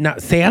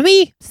 not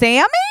Sammy.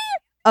 Sammy?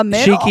 A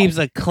middle. She keeps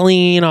a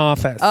clean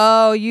office.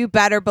 Oh, you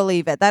better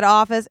believe it. That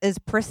office is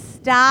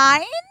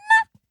pristine.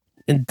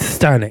 And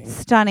stunning.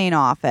 Stunning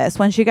office.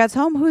 When she gets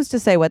home, who's to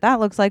say what that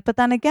looks like? But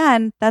then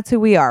again, that's who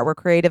we are. We're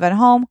creative at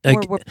home.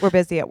 We're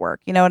busy at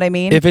work. You know what I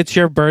mean? If it's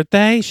your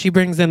birthday, she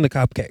brings in the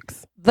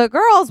cupcakes. The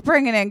girl's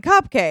bringing in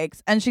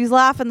cupcakes and she's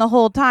laughing the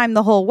whole time,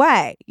 the whole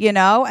way, you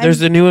know? And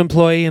there's a new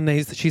employee and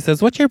she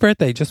says, what's your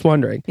birthday? Just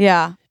wondering.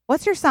 Yeah.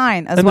 What's your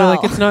sign as and well? And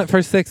they're like, it's not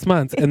for 6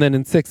 months. And then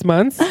in 6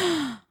 months,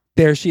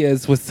 there she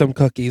is with some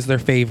cookies, their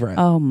favorite.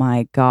 Oh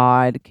my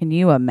God. Can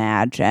you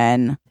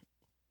imagine?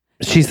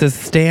 She says,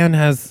 Stan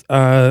has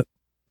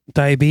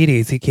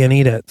diabetes. He can't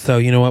eat it. So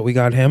you know what? We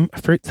got him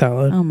a fruit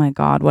salad. Oh my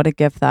God. What a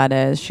gift that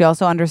is. She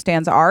also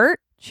understands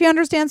art. She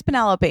understands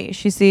Penelope.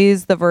 She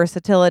sees the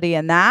versatility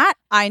in that.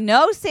 I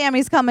know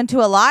Sammy's coming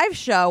to a live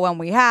show when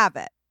we have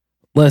it.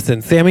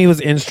 Listen, Sammy was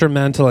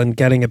instrumental in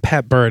getting a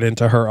pet bird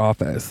into her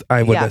office,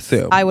 I would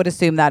assume. I would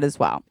assume that as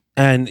well.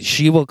 And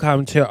she will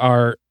come to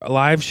our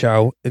live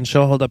show and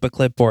she'll hold up a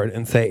clipboard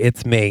and say,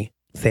 it's me,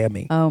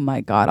 Sammy. Oh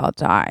my God, I'll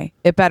die.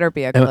 It better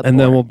be a clipboard. And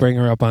then we'll bring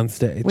her up on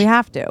stage. We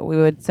have to. We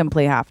would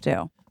simply have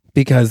to.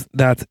 Because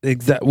that's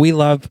we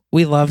love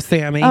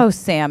Sammy. Oh,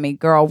 Sammy,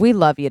 girl, we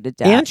love you to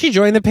death. And she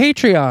joined the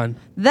Patreon.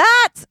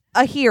 That's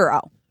a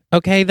hero.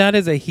 Okay, that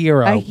is a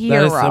hero. A hero.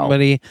 That is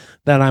somebody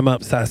that I'm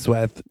obsessed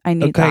with. I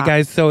need that. Okay,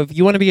 guys, so if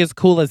you want to be as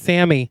cool as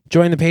Sammy,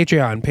 join the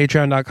Patreon,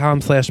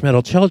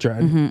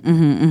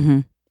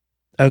 patreon.com/middlechildren.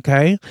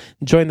 Okay?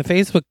 Join the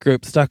Facebook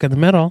group, Stuck in the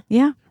Middle.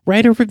 Yeah.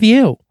 Write a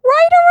review.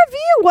 Write a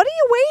review. What are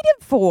you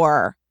waiting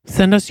for?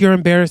 Send us your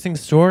embarrassing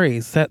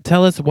stories.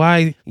 Tell us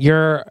why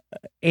your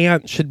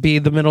aunt should be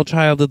the middle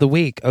child of the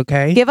week,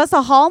 okay? Give us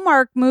a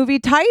Hallmark movie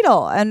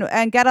title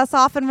and get us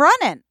off and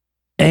running.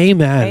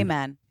 Amen.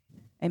 Amen.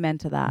 Amen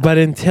to that. But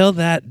until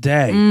that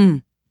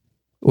day,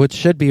 which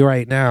should be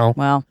right now,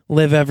 well,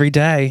 live every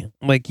day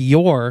like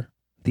you're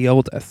the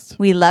oldest.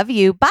 We love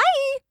you. Bye.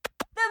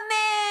 The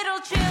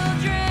Middle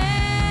Children.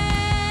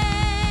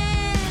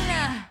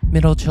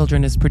 Middle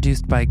Children is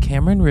produced by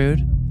Cameron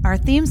Rood. Our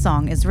theme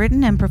song is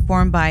written and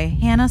performed by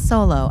Hannah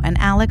Solo and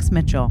Alex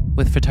Mitchell,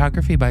 with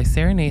photography by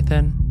Sarah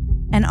Nathan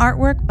and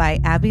artwork by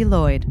Abby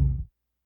Lloyd.